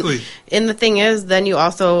 Exactly. And the thing is, then you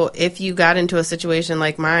also, if you got into a situation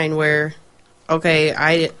like mine where, okay,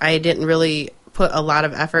 I didn't really put a lot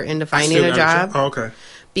of effort into finding a job. Oh, okay.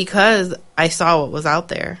 Because I saw what was out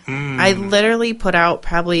there. I literally put out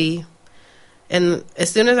probably... And as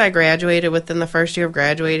soon as I graduated, within the first year of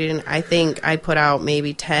graduating, I think I put out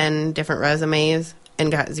maybe 10 different resumes and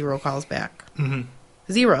got 0 calls back.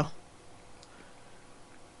 0.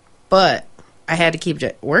 But I had to keep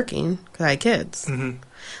working because I had kids.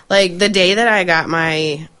 Like, the day that I got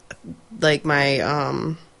my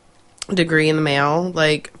degree in the mail,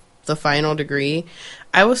 like, the final degree,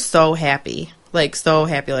 I was so happy. Like, so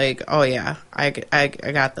happy. Like, oh, yeah, I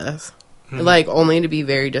got this. Like, only to be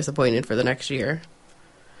very disappointed for the next year.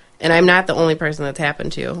 And I'm not the only person that's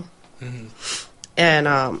happened to. And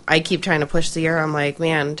I keep trying to push Sierra. I'm like,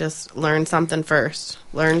 man, just learn something first.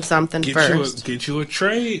 Learn something first. Get you a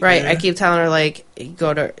trade. Right. Man. I keep telling her, like,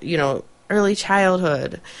 go to, early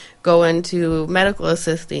childhood. Go into medical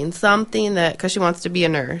assisting. Something that, because she wants to be a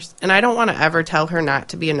nurse. And I don't want to ever tell her not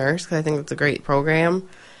to be a nurse because I think it's a great program.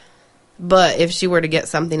 But if she were to get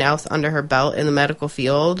something else under her belt in the medical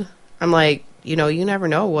field... I'm like, you never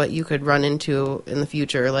know what you could run into in the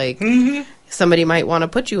future. Like, somebody might want to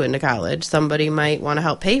put you into college. Somebody might want to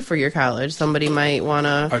help pay for your college. Somebody might want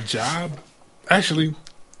to... A job? Actually,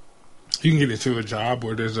 you can get into a job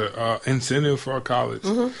where there's a incentive for a college.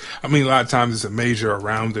 I mean, a lot of times it's a major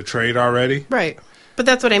around the trade already. Right. But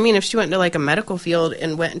that's what I mean. If she went into, like, a medical field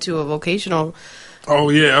and went into a vocational... Oh,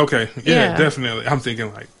 yeah, okay. Yeah, definitely. I'm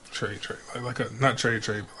thinking, like, trade. Like not trade,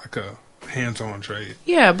 but like a... hands-on trade.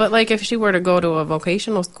 Yeah, but like if she were to go to a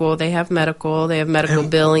vocational school, they have medical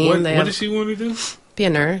billing. What does she want to do? Be a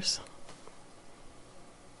nurse.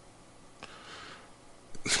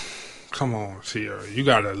 Come on, Sierra, you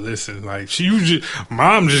gotta listen. Like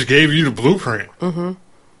mom just gave you the blueprint.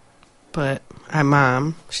 But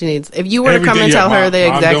mom, she needs. If you were to come and tell her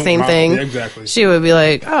the exact same thing, exactly, she would be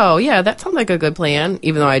like, "Oh yeah, that sounds like a good plan."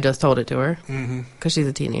 Even though I just told it to her because she's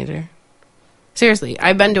a teenager. Seriously,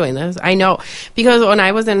 I've been doing this. I know. Because when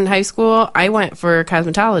I was in high school, I went for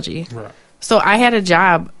cosmetology. Right. So I had a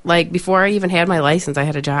job, like, before I even had my license, I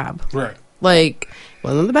had a job. Right. Like,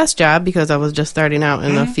 wasn't the best job because I was just starting out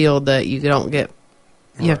in a field that you don't get,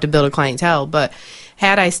 you have to build a clientele. But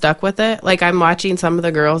had I stuck with it, like, I'm watching some of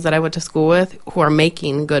the girls that I went to school with who are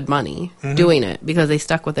making good money doing it because they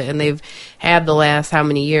stuck with it. And they've had the last how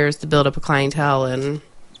many years to build up a clientele and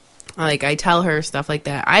Like, I tell her stuff like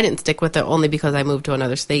that. I didn't stick with it only because I moved to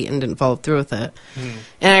another state and didn't follow through with it.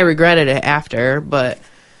 And I regretted it after, but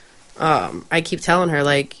I keep telling her,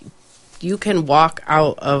 like, you can walk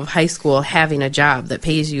out of high school having a job that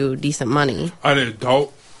pays you decent money. An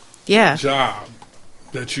adult Yeah. job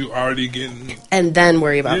that you already getting. And then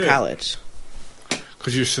worry about college.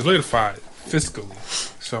 Because you're solidified fiscally.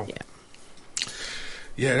 So,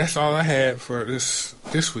 yeah, that's all I had for this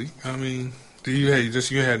week. I mean, you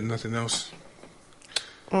had nothing else?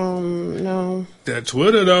 No. That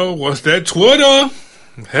Twitter, though. What's that Twitter?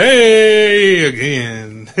 Hey,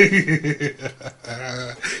 again.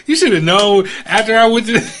 You should have known after I went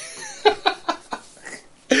to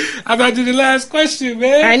after I did the last question,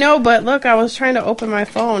 man. I know, but look, I was trying to open my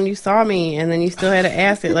phone. You saw me, and then you still had to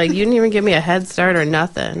ask it. Like, you didn't even give me a head start or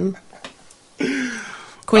nothing.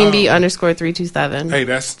 Queen B _327. Hey,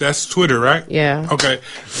 that's Twitter, right? Yeah. Okay.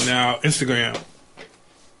 Now, Instagram.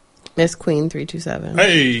 Miss Queen 327.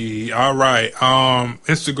 Hey, all right.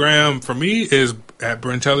 Instagram for me is at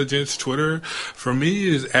Brintelligence. Twitter for me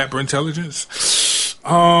is at Brintelligence.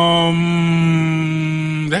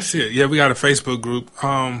 That's it. Yeah, we got a Facebook group.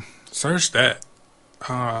 Search that.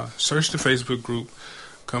 Search the Facebook group.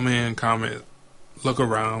 Come in, comment, look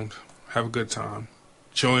around, have a good time.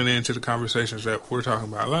 Join into the conversations that we're talking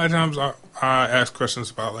about. A lot of times I ask questions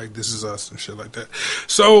about, like, This Is Us and shit like that.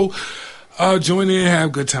 So, join in, have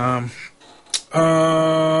a good time.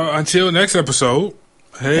 Until next episode.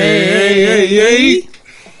 Hey.